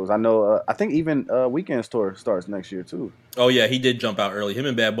how it goes. I know. I think even Weeknd's tour starts next year too. Oh yeah, he did jump out early. Him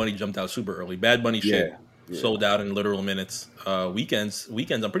and Bad Bunny jumped out super early. Bad Bunny shit. sold out in literal minutes. Weekends,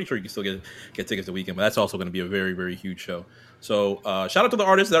 I'm pretty sure you can still get tickets to Weekend, but that's also going to be a very, very huge show. So shout out to the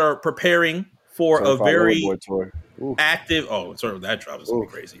artists that are preparing for a very active. Oh, sorry, that drop is going to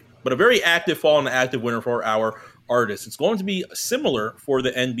be crazy. But a very active fall and active winter for our artists. It's going to be similar for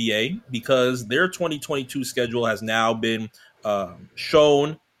the NBA because their 2022 schedule has now been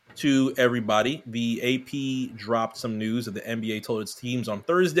shown to everybody. The AP dropped some news that the NBA told its teams on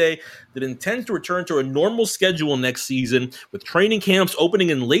Thursday that it intends to return to a normal schedule next season, with training camps opening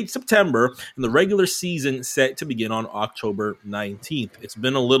in late September and the regular season set to begin on October 19th. It's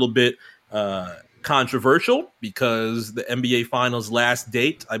been a little bit controversial because the NBA Finals last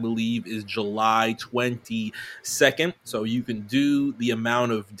date, I believe, is July 22nd. So you can do the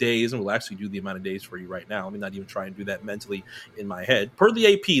amount of days, and we'll actually do the amount of days for you right now. Let me not even try and do that mentally in my head. Per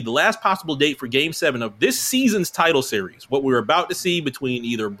the AP, the last possible date for Game 7 of this season's title series, what we're about to see between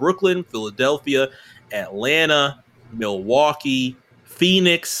either Brooklyn, Philadelphia, Atlanta, Milwaukee,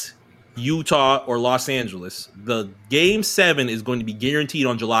 Phoenix, Utah, or Los Angeles, the Game 7 is going to be guaranteed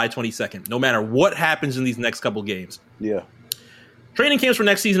on July 22nd, no matter what happens in these next couple games. Yeah. Training camps for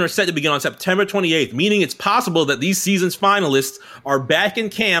next season are set to begin on September 28th, meaning it's possible that these season's finalists are back in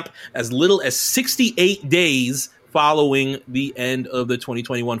camp as little as 68 days following the end of the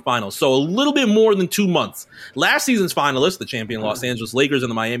 2021 finals. So a little bit more than 2 months. Last season's finalists, the champion Los Angeles Lakers and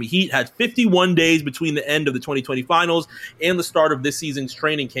the Miami Heat, had 51 days between the end of the 2020 finals and the start of this season's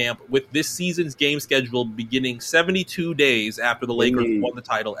training camp, with this season's game schedule beginning 72 days after the Lakers won the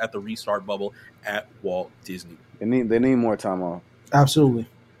title at the restart bubble at Walt Disney. They need more time off. Absolutely.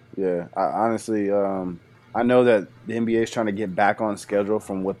 Yeah, I honestly, I know that the NBA is trying to get back on schedule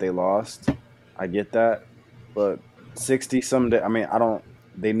from what they lost. I get that. But 60 some day, I mean,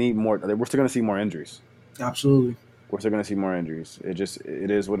 they need more. We're still going to see more injuries. Absolutely. We're still going to see more injuries. It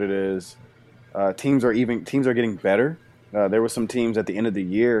is what it is. Teams are getting better. There were some teams at the end of the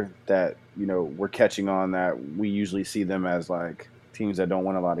year that, were catching on that we usually see them as like teams that don't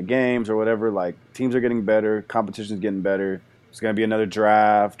win a lot of games or whatever. Like, teams are getting better. Competition's getting better. There's going to be another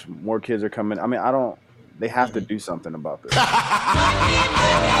draft. More kids are coming. I mean, they have to do something about this.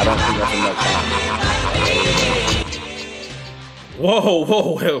 I don't think that's enough time.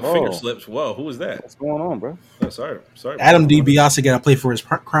 Whoa, finger slips. Whoa, who was that? What's going on, bro? Oh, sorry. Adam DiBiase got to play for his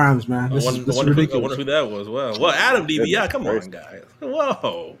crimes, man. This is ridiculous. I wonder who that was. Well, Adam DiBiase, come on, guys.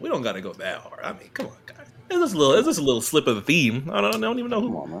 Whoa, we don't got to go that hard. I mean, come on, guys. Is this a little slip of the theme? I don't even know who.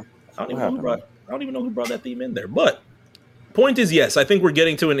 Come on, man. I don't even know who brought that theme in there, but. Point is, yes, I think we're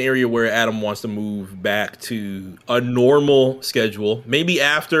getting to an area where Adam wants to move back to a normal schedule. Maybe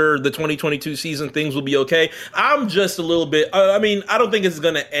after the 2022 season, things will be okay. I'm just a little bit, I don't think it's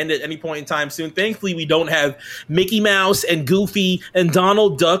going to end at any point in time soon. Thankfully, we don't have Mickey Mouse and Goofy and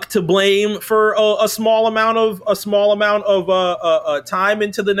Donald Duck to blame for a small amount of time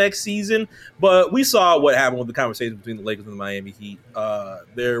into the next season. But we saw what happened with the conversation between the Lakers and the Miami Heat.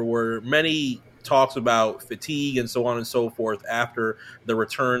 There were many talks about fatigue and so on and so forth after the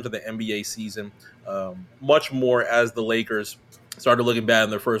return to the NBA season, much more as the Lakers started looking bad in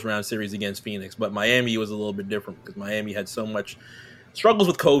their first round series against Phoenix. But Miami was a little bit different because Miami had so much struggles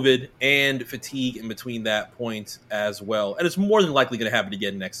with COVID and fatigue in between that point as well. And it's more than likely going to happen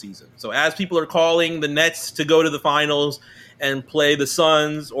again next season. So as people are calling the Nets to go to the finals and play the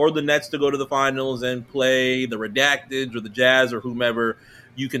Suns, or the Nets to go to the finals and play the Redacteds or the Jazz or whomever,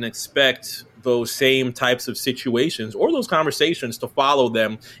 you can expect those same types of situations or those conversations to follow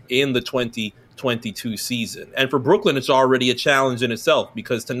them in the 2022 season. And for Brooklyn, it's already a challenge in itself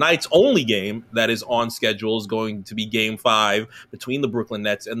because tonight's only game that is on schedule is going to be Game 5 between the Brooklyn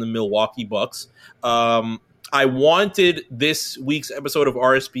Nets and the Milwaukee Bucks. I wanted this week's episode of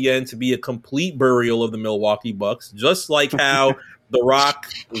RSPN to be a complete burial of the Milwaukee Bucks, just like how The Rock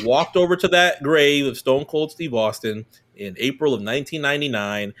walked over to that grave of Stone Cold Steve Austin in April of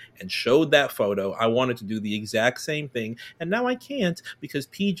 1999 and showed that photo. I wanted to do the exact same thing, and now I can't because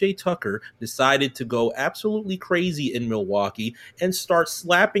PJ Tucker decided to go absolutely crazy in Milwaukee and start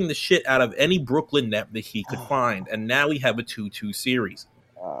slapping the shit out of any Brooklyn net that he could find, and now we have a 2-2 series.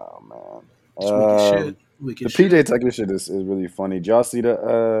 Oh, man. Wicked the PJ Tucker shit is really funny. Did y'all see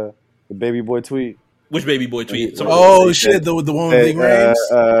the baby boy tweet? Which baby boy tweet? Oh, shit, the one with big rings?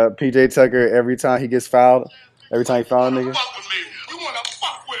 PJ Tucker, every time he gets fouled, every time he fouled a nigga.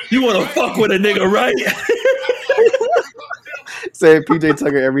 You want to fuck with a nigga, right? Say PJ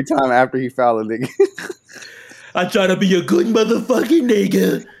Tucker every time after he fouled a nigga. I try to be a good motherfucking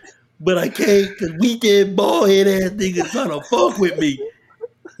nigga, but I can't because weekend bald head ass niggas trying to fuck with me.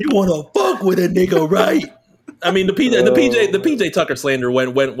 You want to fuck with a nigga, right? I mean, the PJ Tucker slander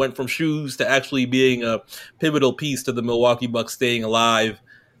went from shoes to actually being a pivotal piece to the Milwaukee Bucks staying alive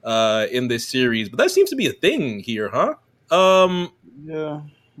in this series. But that seems to be a thing here, huh? Yeah,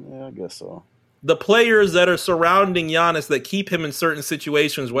 I guess so. The players that are surrounding Giannis that keep him in certain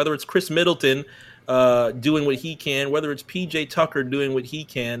situations, whether it's Chris Middleton doing what he can, whether it's PJ Tucker doing what he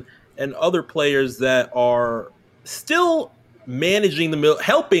can, and other players that are still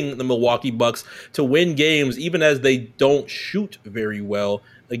helping the Milwaukee Bucks to win games, even as they don't shoot very well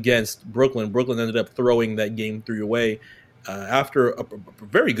against Brooklyn. Brooklyn ended up throwing that game 3 away after a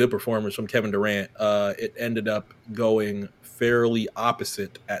very good performance from Kevin Durant. It ended up going fairly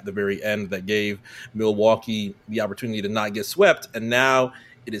opposite at the very end that gave Milwaukee the opportunity to not get swept, and now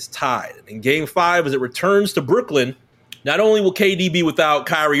it is tied. In Game 5, as it returns to Brooklyn, not only will KD be without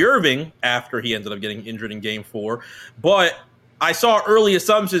Kyrie Irving after he ended up getting injured in Game 4, but I saw early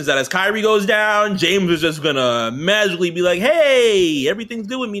assumptions that as Kyrie goes down, James was just going to magically be like, hey, everything's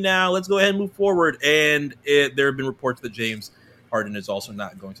good with me now. Let's go ahead and move forward. And there have been reports that James Harden is also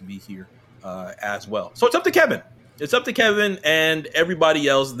not going to be here as well. So it's up to Kevin. It's up to Kevin and everybody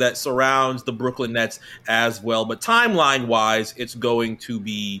else that surrounds the Brooklyn Nets as well. But timeline-wise, it's going to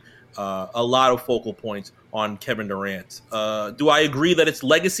be a lot of focal points on Kevin Durant. Do I agree that it's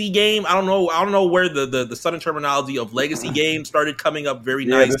legacy game? I don't know where the sudden terminology of legacy game started coming up very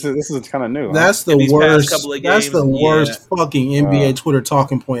nice. This is kind of new. That's the worst. That's the worst fucking NBA Twitter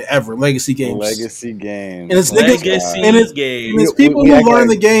talking point ever. Legacy games. Legacy game. And it's game. And it's people who learn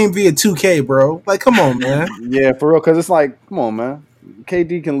the game via 2K, bro. Like, come on, man. Yeah, for real. Because it's like, come on, man.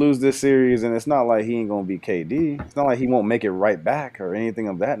 KD can lose this series, and it's not like he ain't gonna be KD. It's not like he won't make it right back or anything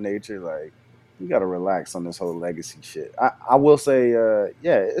of that nature. Like, you gotta relax on this whole legacy shit. I will say,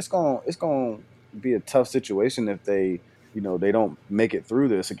 it's gonna be a tough situation if they don't make it through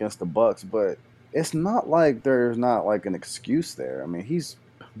this against the Bucks. But it's not like there's not like an excuse there. I mean,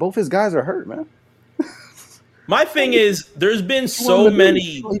 both his guys are hurt, man. My thing is, there's been so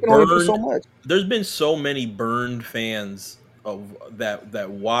many burned fans that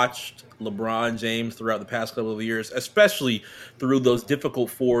watched LeBron James throughout the past couple of years, especially through those difficult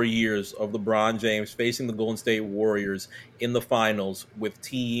 4 years of LeBron James facing the Golden State Warriors in the finals with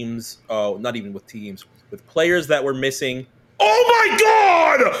with players that were missing. Oh my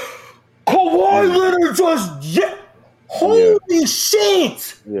God! Kawhi Leonard holy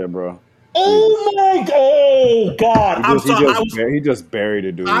shit! Yeah, bro. Oh God! He just buried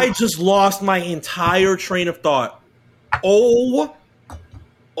a dude. I just lost my entire train of thought. Oh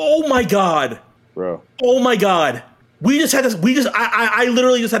my God, bro! Oh my God! I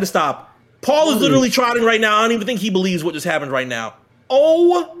literally just had to stop. Paul is literally trotting right now. I don't even think he believes what just happened right now.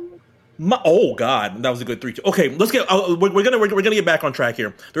 Oh God, that was a good 3-2. Okay, let's get. We're gonna get back on track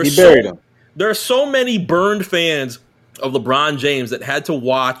here. He buried him. There are so many burned fans of LeBron James that had to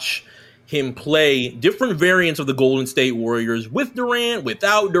watch him play different variants of the Golden State Warriors with Durant,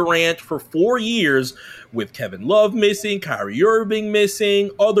 without Durant for 4 years, with Kevin Love missing, Kyrie Irving missing,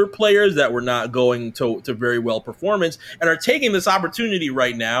 other players that were not going to very well performance, and are taking this opportunity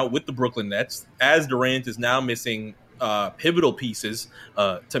right now with the Brooklyn Nets, as Durant is now missing pivotal pieces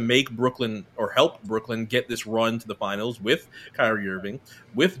to make Brooklyn or help Brooklyn get this run to the finals with Kyrie Irving,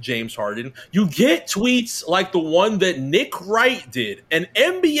 with James Harden. You get tweets like the one that Nick Wright did, an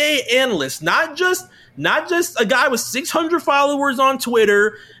NBA analyst, not just a guy with 600 followers on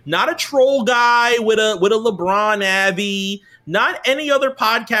Twitter, not a troll guy with a LeBron Abbey, not any other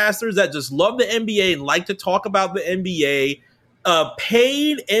podcasters that just love the NBA and like to talk about the NBA. A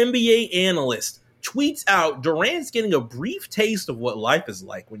paid NBA analyst tweets out, Durant's getting a brief taste of what life is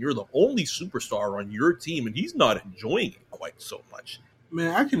like when you're the only superstar on your team and he's not enjoying it quite so much.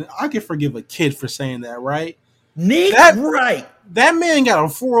 Man, I can forgive a kid for saying that, right? Nick Wright. That man got a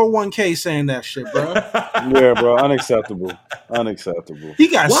 401k saying that shit, bro. Yeah, bro. Unacceptable. He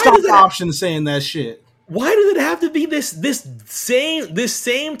got a stock option saying that shit. Why does it have to be this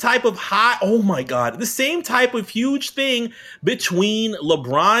same type of high? Oh my God, the same type of huge thing between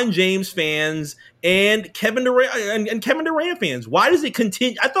LeBron James fans and Kevin Durant and Kevin Durant fans? Why does it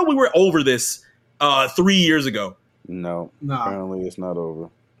continue? I thought we were over this 3 years ago. No, apparently it's not over.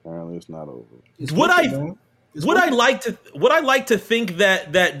 Would I like to think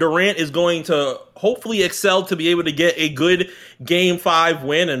that Durant is going to hopefully excel to be able to get a good Game 5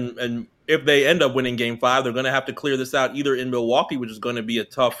 win, and if they end up winning Game 5, they're going to have to clear this out either in Milwaukee, which is going to be a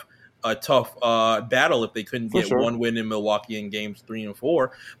tough a tough battle if they couldn't For get sure. one win in Milwaukee in games 3 and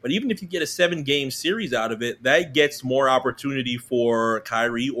 4. But even if you get a 7-game series out of it, that gets more opportunity for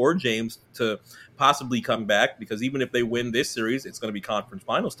Kyrie or James to possibly come back, because even if they win this series, it's going to be conference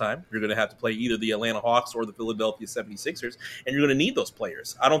finals time. You're going to have to play either the Atlanta Hawks or the Philadelphia 76ers, and you're going to need those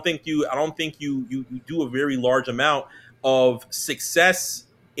players. I don't think you do a very large amount of success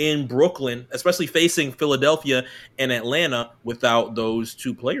in Brooklyn, especially facing Philadelphia and Atlanta, without those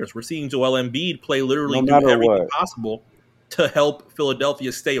two players. We're seeing Joel Embiid play literally do everything possible to help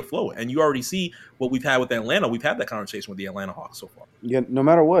Philadelphia stay afloat. And you already see what we've had with Atlanta. We've had that conversation with the Atlanta Hawks so far. Yeah, no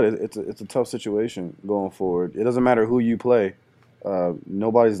matter what, it's a tough situation going forward. It doesn't matter who you play.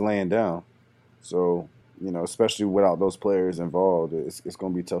 Nobody's laying down. So, especially without those players involved, it's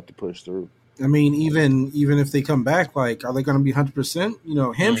going to be tough to push through. I mean, even if they come back, like, are they going to be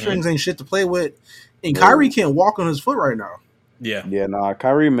 100%? Hamstrings ain't shit to play with, and Kyrie can't walk on his foot right now. Yeah,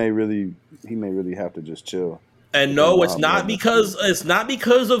 Kyrie may really have to just chill. And no, it's not because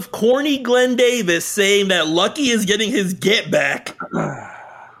of corny Glenn Davis saying that Lucky is getting his get back.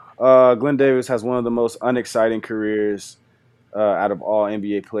 Glenn Davis has one of the most unexciting careers out of all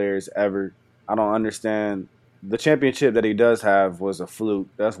NBA players ever. I don't understand. The championship that he does have was a fluke.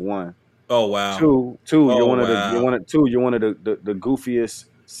 That's one. Oh wow. Two. You're one of the goofiest,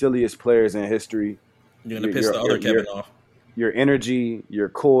 silliest players in history. You're gonna piss the other Kevin off. Your energy, your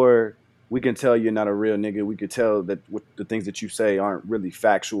core. We can tell you're not a real nigga. We could tell that the things that you say aren't really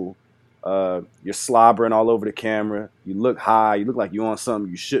factual. You're slobbering all over the camera. You look high. You look like you're on something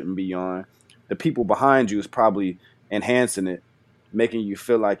you shouldn't be on. The people behind you is probably enhancing it, making you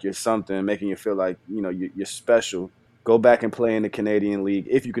feel like you're something, making you feel like you're special. Go back and play in the Canadian League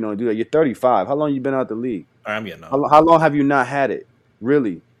if you can only do that. You're 35. How long have you been out the league? I'm getting out. How long have you not had it?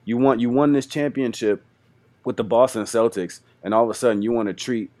 Really? You won this championship with the Boston Celtics, and all of a sudden you want to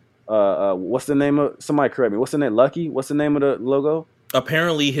treat what's the name of? Somebody correct me. What's the name? Lucky? What's the name of the logo?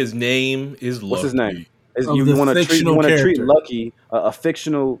 Apparently, his name is Lucky. What's his name? You want to treat Lucky a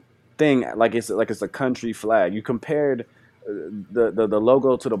fictional thing like it's a country flag. You compared the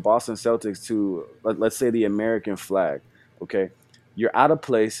logo to the Boston Celtics to let's say the American flag. Okay, you're out of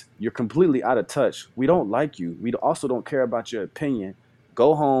place. You're completely out of touch. We don't like you. We also don't care about your opinion.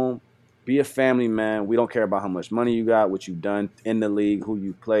 Go home. Be a family man. We don't care about how much money you got, what you've done in the league, who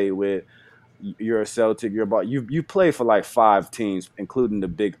you play with. You're a Celtic. You play for like 5 teams, including the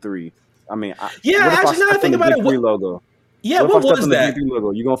big 3. I mean, actually, now I think about it. Logo. Yeah, what was that? Logo?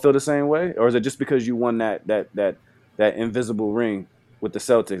 You gonna feel the same way, or is it just because you won that invisible ring with the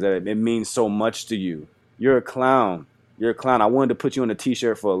Celtics that it means so much to you? You're a clown. You're a clown. I wanted to put you on a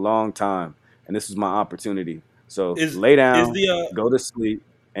T-shirt for a long time, and this is my opportunity. So lay down, go to sleep.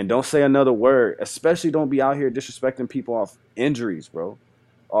 And don't say another word. Especially don't be out here disrespecting people off injuries, bro.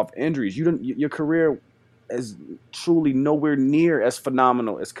 Off injuries. Your career is truly nowhere near as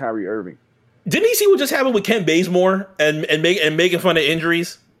phenomenal as Kyrie Irving. Didn't he see what just happened with Kent Bazemore and making fun of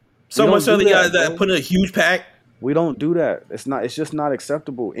injuries? Someone said the guy that put in a huge pack. We don't do that. It's just not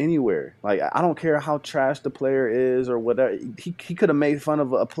acceptable anywhere. Like, I don't care how trash the player is or whatever. He could have made fun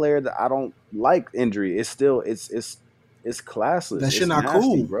of a player that I don't like injury. It's still it's classless. That shit not nasty,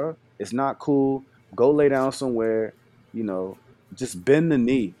 cool, bro. It's not cool. Go lay down somewhere. Just bend the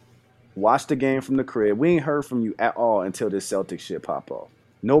knee. Watch the game from the crib. We ain't heard from you at all until this Celtic shit pop off.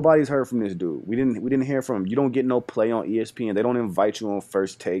 Nobody's heard from this dude. We didn't hear from him. You don't get no play on ESPN. They don't invite you on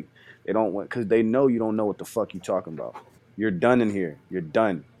First Take. They don't want, because they know you don't know what the fuck you talking about. You're done in here. You're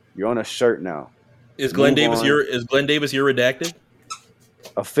done. You're on a shirt now. Is Glenn Davis your redacted?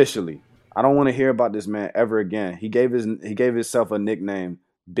 Officially. I don't want to hear about this man ever again. He gave himself a nickname,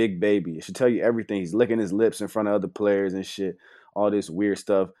 Big Baby. It should tell you everything. He's licking his lips in front of other players and shit. All this weird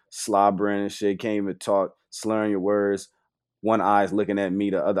stuff, slobbering and shit. Can't even talk, slurring your words. One eye's looking at me,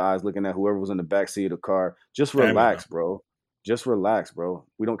 the other eye's looking at whoever was in the backseat of the car. Just relax, bro. Just relax, bro.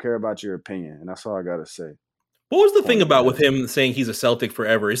 We don't care about your opinion, and that's all I gotta say. What was the thing about with him saying he's a Celtic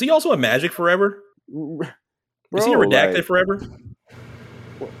forever? Is he also a Magic forever? Bro, is he a redacted forever?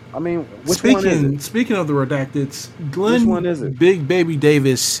 I mean, speaking of the redacteds, Glenn which one is it? Big Baby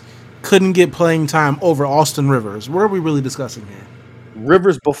Davis couldn't get playing time over Austin Rivers. What are we really discussing here?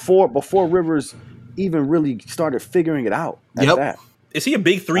 Rivers before Rivers even really started figuring it out. That. Is he a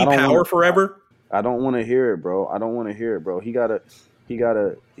big 3 power forever? I don't want to hear it, bro. I don't want to hear it, bro. He gotta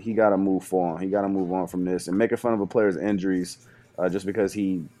move on. He gotta move on from this and making fun of a player's injuries just because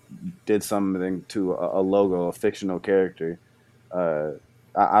he did something to a logo, a fictional character.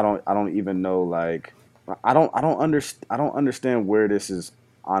 I don't even know. Like, I don't understand where this is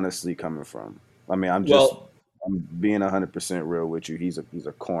honestly coming from. I mean, I'm I'm being 100% real with you. He's a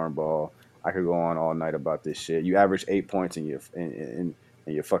cornball. I could go on all night about this shit. You average 8 points in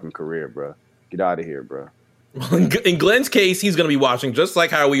your fucking career, bro. Get out of here, bro. In Glenn's case, he's going to be watching just like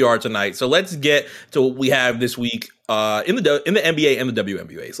how we are tonight. So let's get to what we have this week in the NBA and the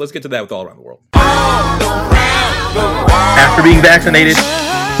WNBA. So let's get to that with all around the world. After being vaccinated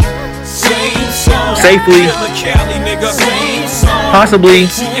safely, possibly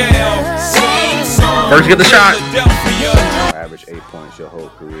first get the shot. Average 8 points your whole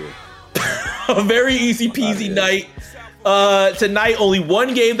career. A very easy peasy night. Tonight, only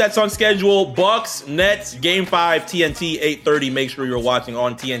one game that's on schedule. Bucks, Nets, Game 5, TNT, 8:30. Make sure you're watching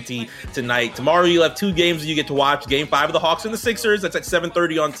on TNT tonight. Tomorrow, you'll have two games that you get to watch. Game 5 of the Hawks and the Sixers. That's at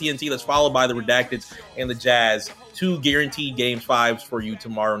 7:30 on TNT. That's followed by the Redacteds and the Jazz. Two guaranteed Game 5s for you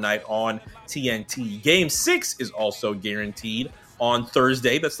tomorrow night on TNT. Game 6 is also guaranteed on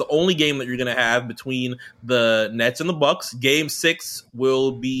Thursday. That's the only game that you're going to have between the Nets and the Bucks. Game 6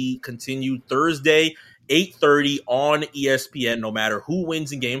 will be continued Thursday, 8:30 on ESPN, no matter who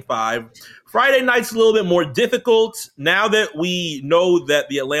wins in Game 5. Friday night's a little bit more difficult. Now that we know that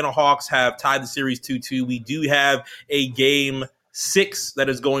the Atlanta Hawks have tied the series 2-2, we do have a Game 6 that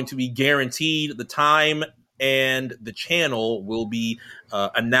is going to be guaranteed. The time and the channel will be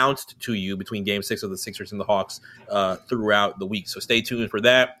announced to you between Game 6 of the Sixers and the Hawks throughout the week. So stay tuned for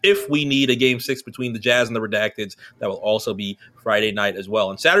that. If we need a Game 6 between the Jazz and the Redacteds, that will also be Friday night as well.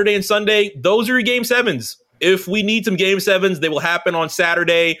 And Saturday and Sunday, those are your Game 7s. If we need some Game 7s, they will happen on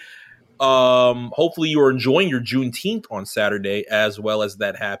Saturday. Hopefully you are enjoying your Juneteenth on Saturday as well as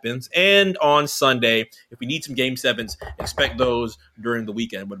that happens. And on Sunday, if we need some Game 7s, expect those during the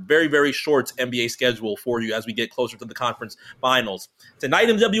weekend. But very, very short NBA schedule for you as we get closer to the conference finals. Tonight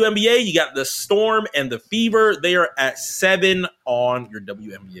in the WNBA, you got the Storm and the Fever. They are at 7 on your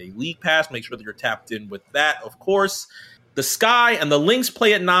WNBA League Pass. Make sure that you're tapped in with that, of course. The Sky and the Lynx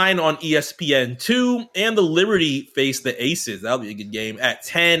play at 9 on ESPN2, and the Liberty face the Aces. That'll be a good game at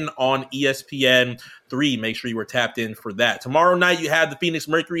 10 on ESPN3. Make sure you were tapped in for that. Tomorrow night, you have the Phoenix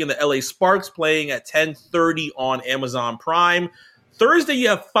Mercury and the LA Sparks playing at 10:30 on Amazon Prime. Thursday, you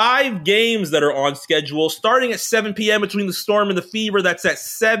have 5 games that are on schedule, starting at 7 p.m. between the Storm and the Fever. That's at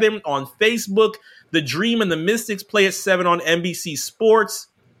 7 on Facebook. The Dream and the Mystics play at 7 on NBC Sports.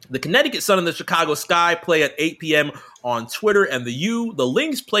 The Connecticut Sun and the Chicago Sky play at 8 p.m. on Twitter, and the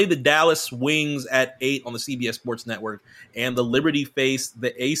Lynx play the Dallas Wings at 8 on the CBS Sports Network, and the Liberty face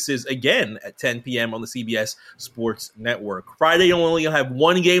the Aces again at 10 p.m. on the CBS Sports Network. Friday, you'll only have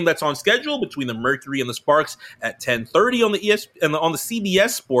one game that's on schedule between the Mercury and the Sparks at 10:30 on the on the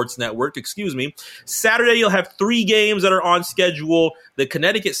CBS Sports Network. Saturday, you'll have 3 games that are on schedule. The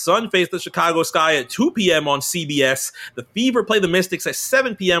Connecticut Sun face the Chicago Sky at 2 p.m. on CBS. The Fever play the Mystics at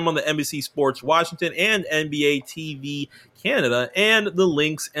 7 p.m. on the NBC Sports Washington and NBA TV Canada, and the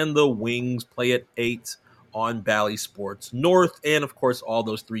Lynx and the Wings play at 8 on Bally Sports North, and of course all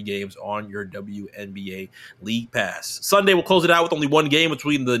those 3 games on your WNBA League Pass. Sunday we'll close it out with only one game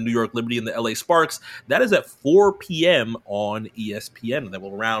between the New York Liberty and the LA Sparks. That is at 4 p.m. on ESPN, and that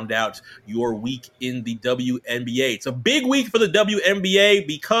will round out your week in the WNBA. It's a big week for the WNBA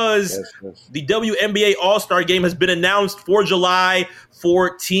because the WNBA All-Star Game has been announced for July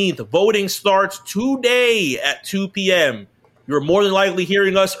 14th. Voting starts today at 2 p.m. You're more than likely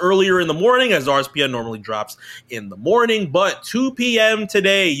hearing us earlier in the morning, as RSPN normally drops in the morning. But 2 p.m.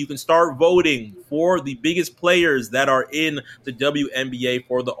 today, you can start voting for the biggest players that are in the WNBA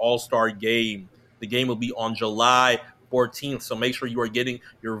for the All-Star Game. The game will be on July 14th, so make sure you are getting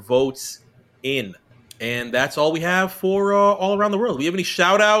your votes in. And that's all we have for all around the world. Do we have any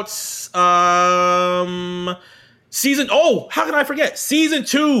shout-outs? How can I forget? Season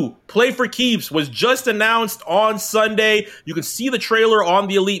 2, Play for Keeps, was just announced on Sunday. You can see the trailer on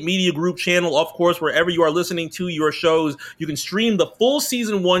the Elite Media Group channel, of course, wherever you are listening to your shows. You can stream the full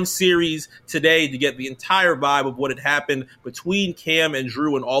Season 1 series today to get the entire vibe of what had happened between Cam and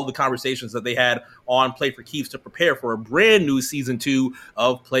Drew and all the conversations that they had on Play for Keeps to prepare for a brand new Season 2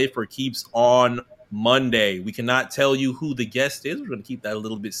 of Play for Keeps on Monday. We cannot tell you who the guest is. We're going to keep that a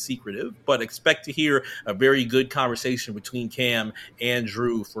little bit secretive, but expect to hear a very good conversation between Cam and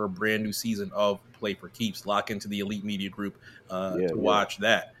Drew for a brand new season of Play for Keeps. Lock into the Elite Media Group to watch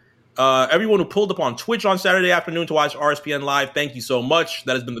that. Everyone who pulled up on Twitch on Saturday afternoon to watch RSPN Live, thank you so much.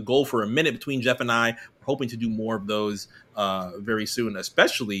 That has been the goal for a minute between Jeff and I. We're hoping to do more of those very soon,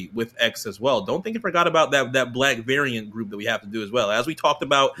 especially with X as well. Don't think I forgot about that Black variant group that we have to do as well. As we talked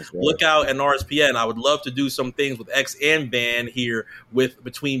about Lookout and RSPN, I would love to do some things with X and Van here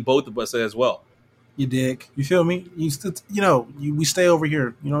between both of us as well. You dig? You feel me? We stay over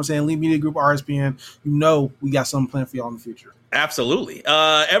here. You know what I'm saying? Lead Media Group, RSPN. You know we got something planned for y'all in the future. Absolutely.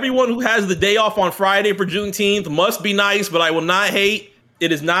 Everyone who has the day off on Friday for Juneteenth must be nice, but I will not hate.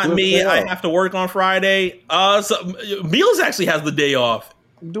 It is not me. I have to work on Friday. So Meals actually has the day off.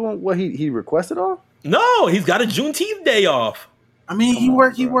 Doing what he requested off? No, he's got a Juneteenth day off. I mean, he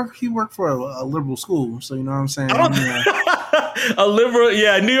worked for a liberal school, so you know what I'm saying. A liberal,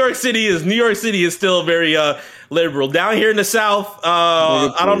 yeah. New York City is still very liberal. Down here in the South,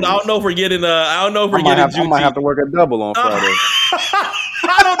 I don't know if we're getting Juneteenth. I might have to work a double on Friday.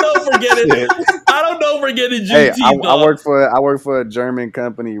 I don't know if we're getting Juneteenth. Hey, I work for a German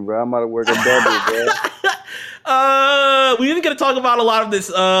company, bro. I'm about to work a double, bro. We didn't get to talk about a lot of this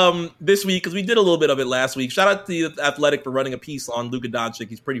this week because we did a little bit of it last week. Shout out to the Athletic for running a piece on Luka Doncic.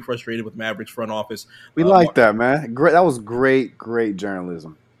 He's pretty frustrated with Mavericks front office. We like that, man. Great, that was great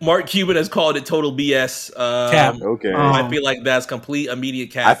journalism. Mark Cuban has called it total BS. Cap. Okay. I feel like that's complete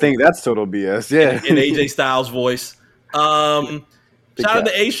immediate cap. I think that's total BS. Yeah. In AJ Styles' voice. Shout out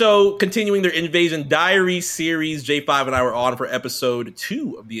to A Show continuing their Invasion Diaries series. J5 and I were on for episode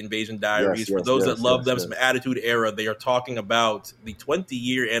 2 of the Invasion Diaries. For those that love them, some Attitude Era, they are talking about the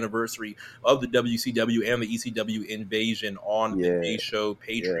 20-year anniversary of the WCW and the ECW Invasion on the A Show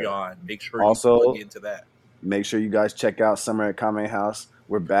Patreon. Yeah. Make sure you plug into that. Make sure you guys check out Summer at Kame House.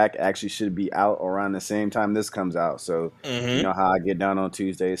 We're back. Actually should be out around the same time this comes out. So you know how I get down on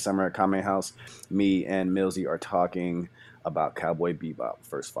Tuesdays. Summer at Kame House. Me and Millsy are talking about Cowboy Bebop,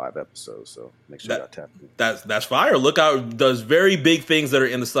 first 5 episodes. So make sure y'all tap in. That's fire. Lookout does very big things that are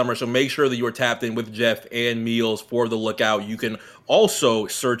in the summer. So make sure that you are tapped in with Jeff and Meals for the Lookout. You can also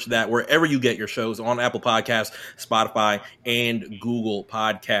search that wherever you get your shows on Apple Podcasts, Spotify, and Google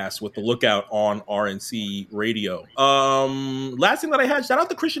Podcasts with the Lookout on RNC Radio. Last thing that I had, shout out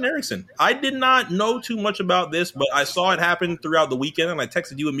to Christian Eriksen. I did not know too much about this, but I saw it happen throughout the weekend, and I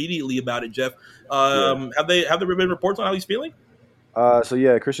texted you immediately about it, Jeff. Have there been reports on how he's feeling? So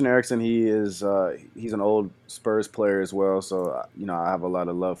yeah, Christian Eriksen, he's an old Spurs player as well. So I have a lot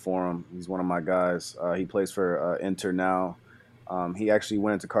of love for him. He's one of my guys. He plays for Inter now. He actually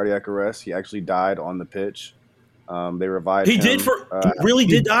went into cardiac arrest. He actually died on the pitch. They revived him. He really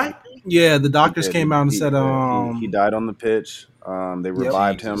did die? Yeah, the doctors came out and said he died on the pitch. They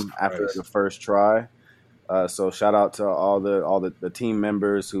revived him after the first try. So shout out to all the team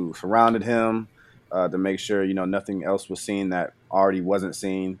members who surrounded him to make sure nothing else was seen that already wasn't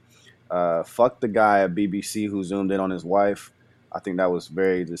seen. Fuck the guy at BBC who zoomed in on his wife. I think that was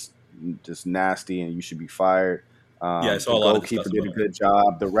very just nasty, and you should be fired. I saw a lot of goalkeeper did a good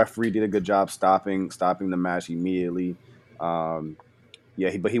job. The referee did a good job stopping the match immediately. But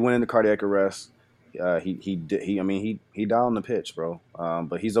he went into cardiac arrest. He died on the pitch, bro.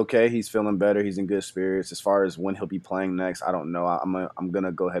 But he's okay. He's feeling better. He's in good spirits. As far as when he'll be playing next, I don't know. I'm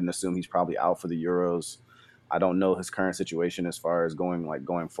gonna go ahead and assume he's probably out for the Euros. I don't know his current situation as far as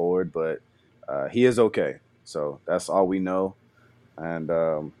going forward, but he is okay. So that's all we know. And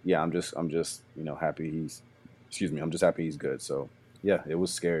I'm just happy I'm just happy he's good. So yeah, it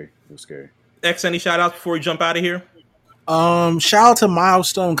was scary. X, any shout outs before we jump out of here? Shout out to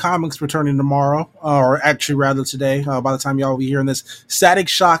Milestone Comics returning tomorrow, or actually rather today. By the time y'all will be hearing this, Static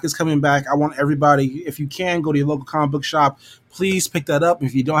Shock is coming back. I want everybody, if you can, go to your local comic book shop. Please pick that up.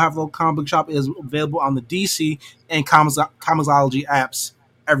 If you don't have a local comic book shop, it is available on the DC and Comixology apps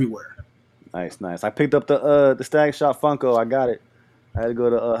everywhere. Nice. I picked up the Static Shock Funko. I got it. I had to go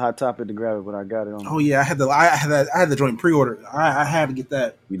to Hot Topic to grab it, but I got it on. Oh yeah, I had the joint pre-order. I had to get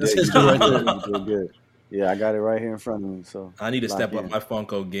that. You did. You did good. Yeah, I got it right here in front of me. So I need to step up my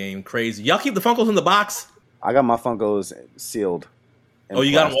Funko game. Crazy. Y'all keep the Funkos in the box? I got my Funkos sealed. Oh,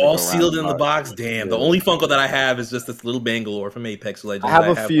 you got them all sealed in the box? Damn. The only Funko that I have is just this little Bangalore from Apex Legends. I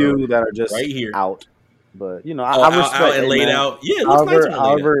have a few that are just right here out. But I respect out and laid out. Yeah, it looks nice.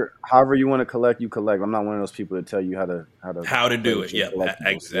 However you want to collect, you collect. I'm not one of those people that tell you how to do it. Yeah,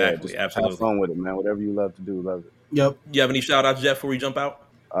 exactly. Yeah, absolutely. Have fun with it, man. Whatever you love to do, love it. Yep. You have any shout outs, Jeff, before we jump out?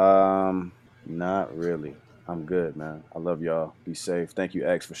 Not really. I'm good, man. I love y'all. Be safe. Thank you,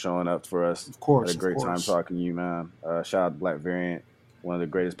 X, for showing up for us. Of course. Had a great time talking to you, man. Shout out to Black Variant, one of the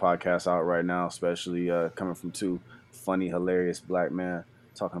greatest podcasts out right now, especially coming from 2 funny, hilarious black men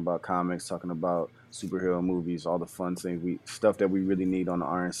talking about comics, talking about superhero movies, all the fun things, stuff that we really need on the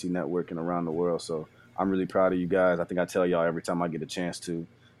RNC network and around the world. So I'm really proud of you guys. I think I tell y'all every time I get a chance to.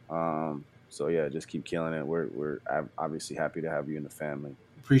 So yeah, just keep killing it. We're obviously happy to have you in the family.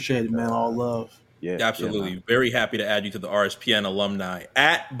 Appreciate it, man. All love. Yeah, absolutely. Yeah, very happy to add you to the RSPN alumni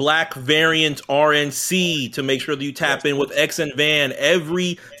at Black Variant RNC to make sure that you tap in with X and Van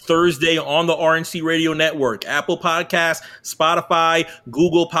every Thursday on the RNC Radio Network, Apple Podcasts, Spotify,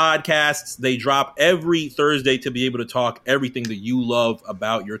 Google Podcasts. They drop every Thursday to be able to talk everything that you love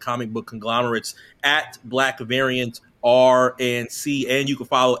about your comic book conglomerates at Black Variant RNC. And you can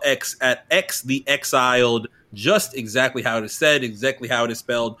follow X at X the Exiled, just exactly how it is said, exactly how it is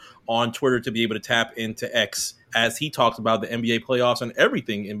spelled, on Twitter to be able to tap into X as he talks about the NBA playoffs and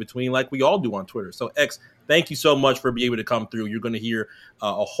everything in between, like we all do on Twitter. So X, thank you so much for being able to come through. You're going to hear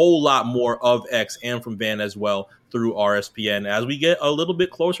a whole lot more of X and from Van as well through RSPN as we get a little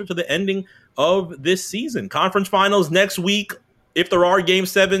bit closer to the ending of this season. Conference finals next week. If there are game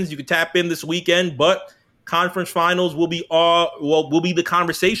sevens, you can tap in this weekend, but conference finals will be the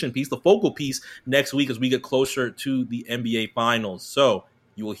conversation piece, the focal piece next week as we get closer to the NBA finals. So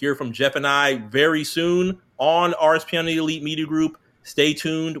you will hear from Jeff and I very soon on RSPN, the Elite Media Group. Stay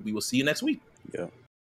tuned. We will see you next week. Yeah.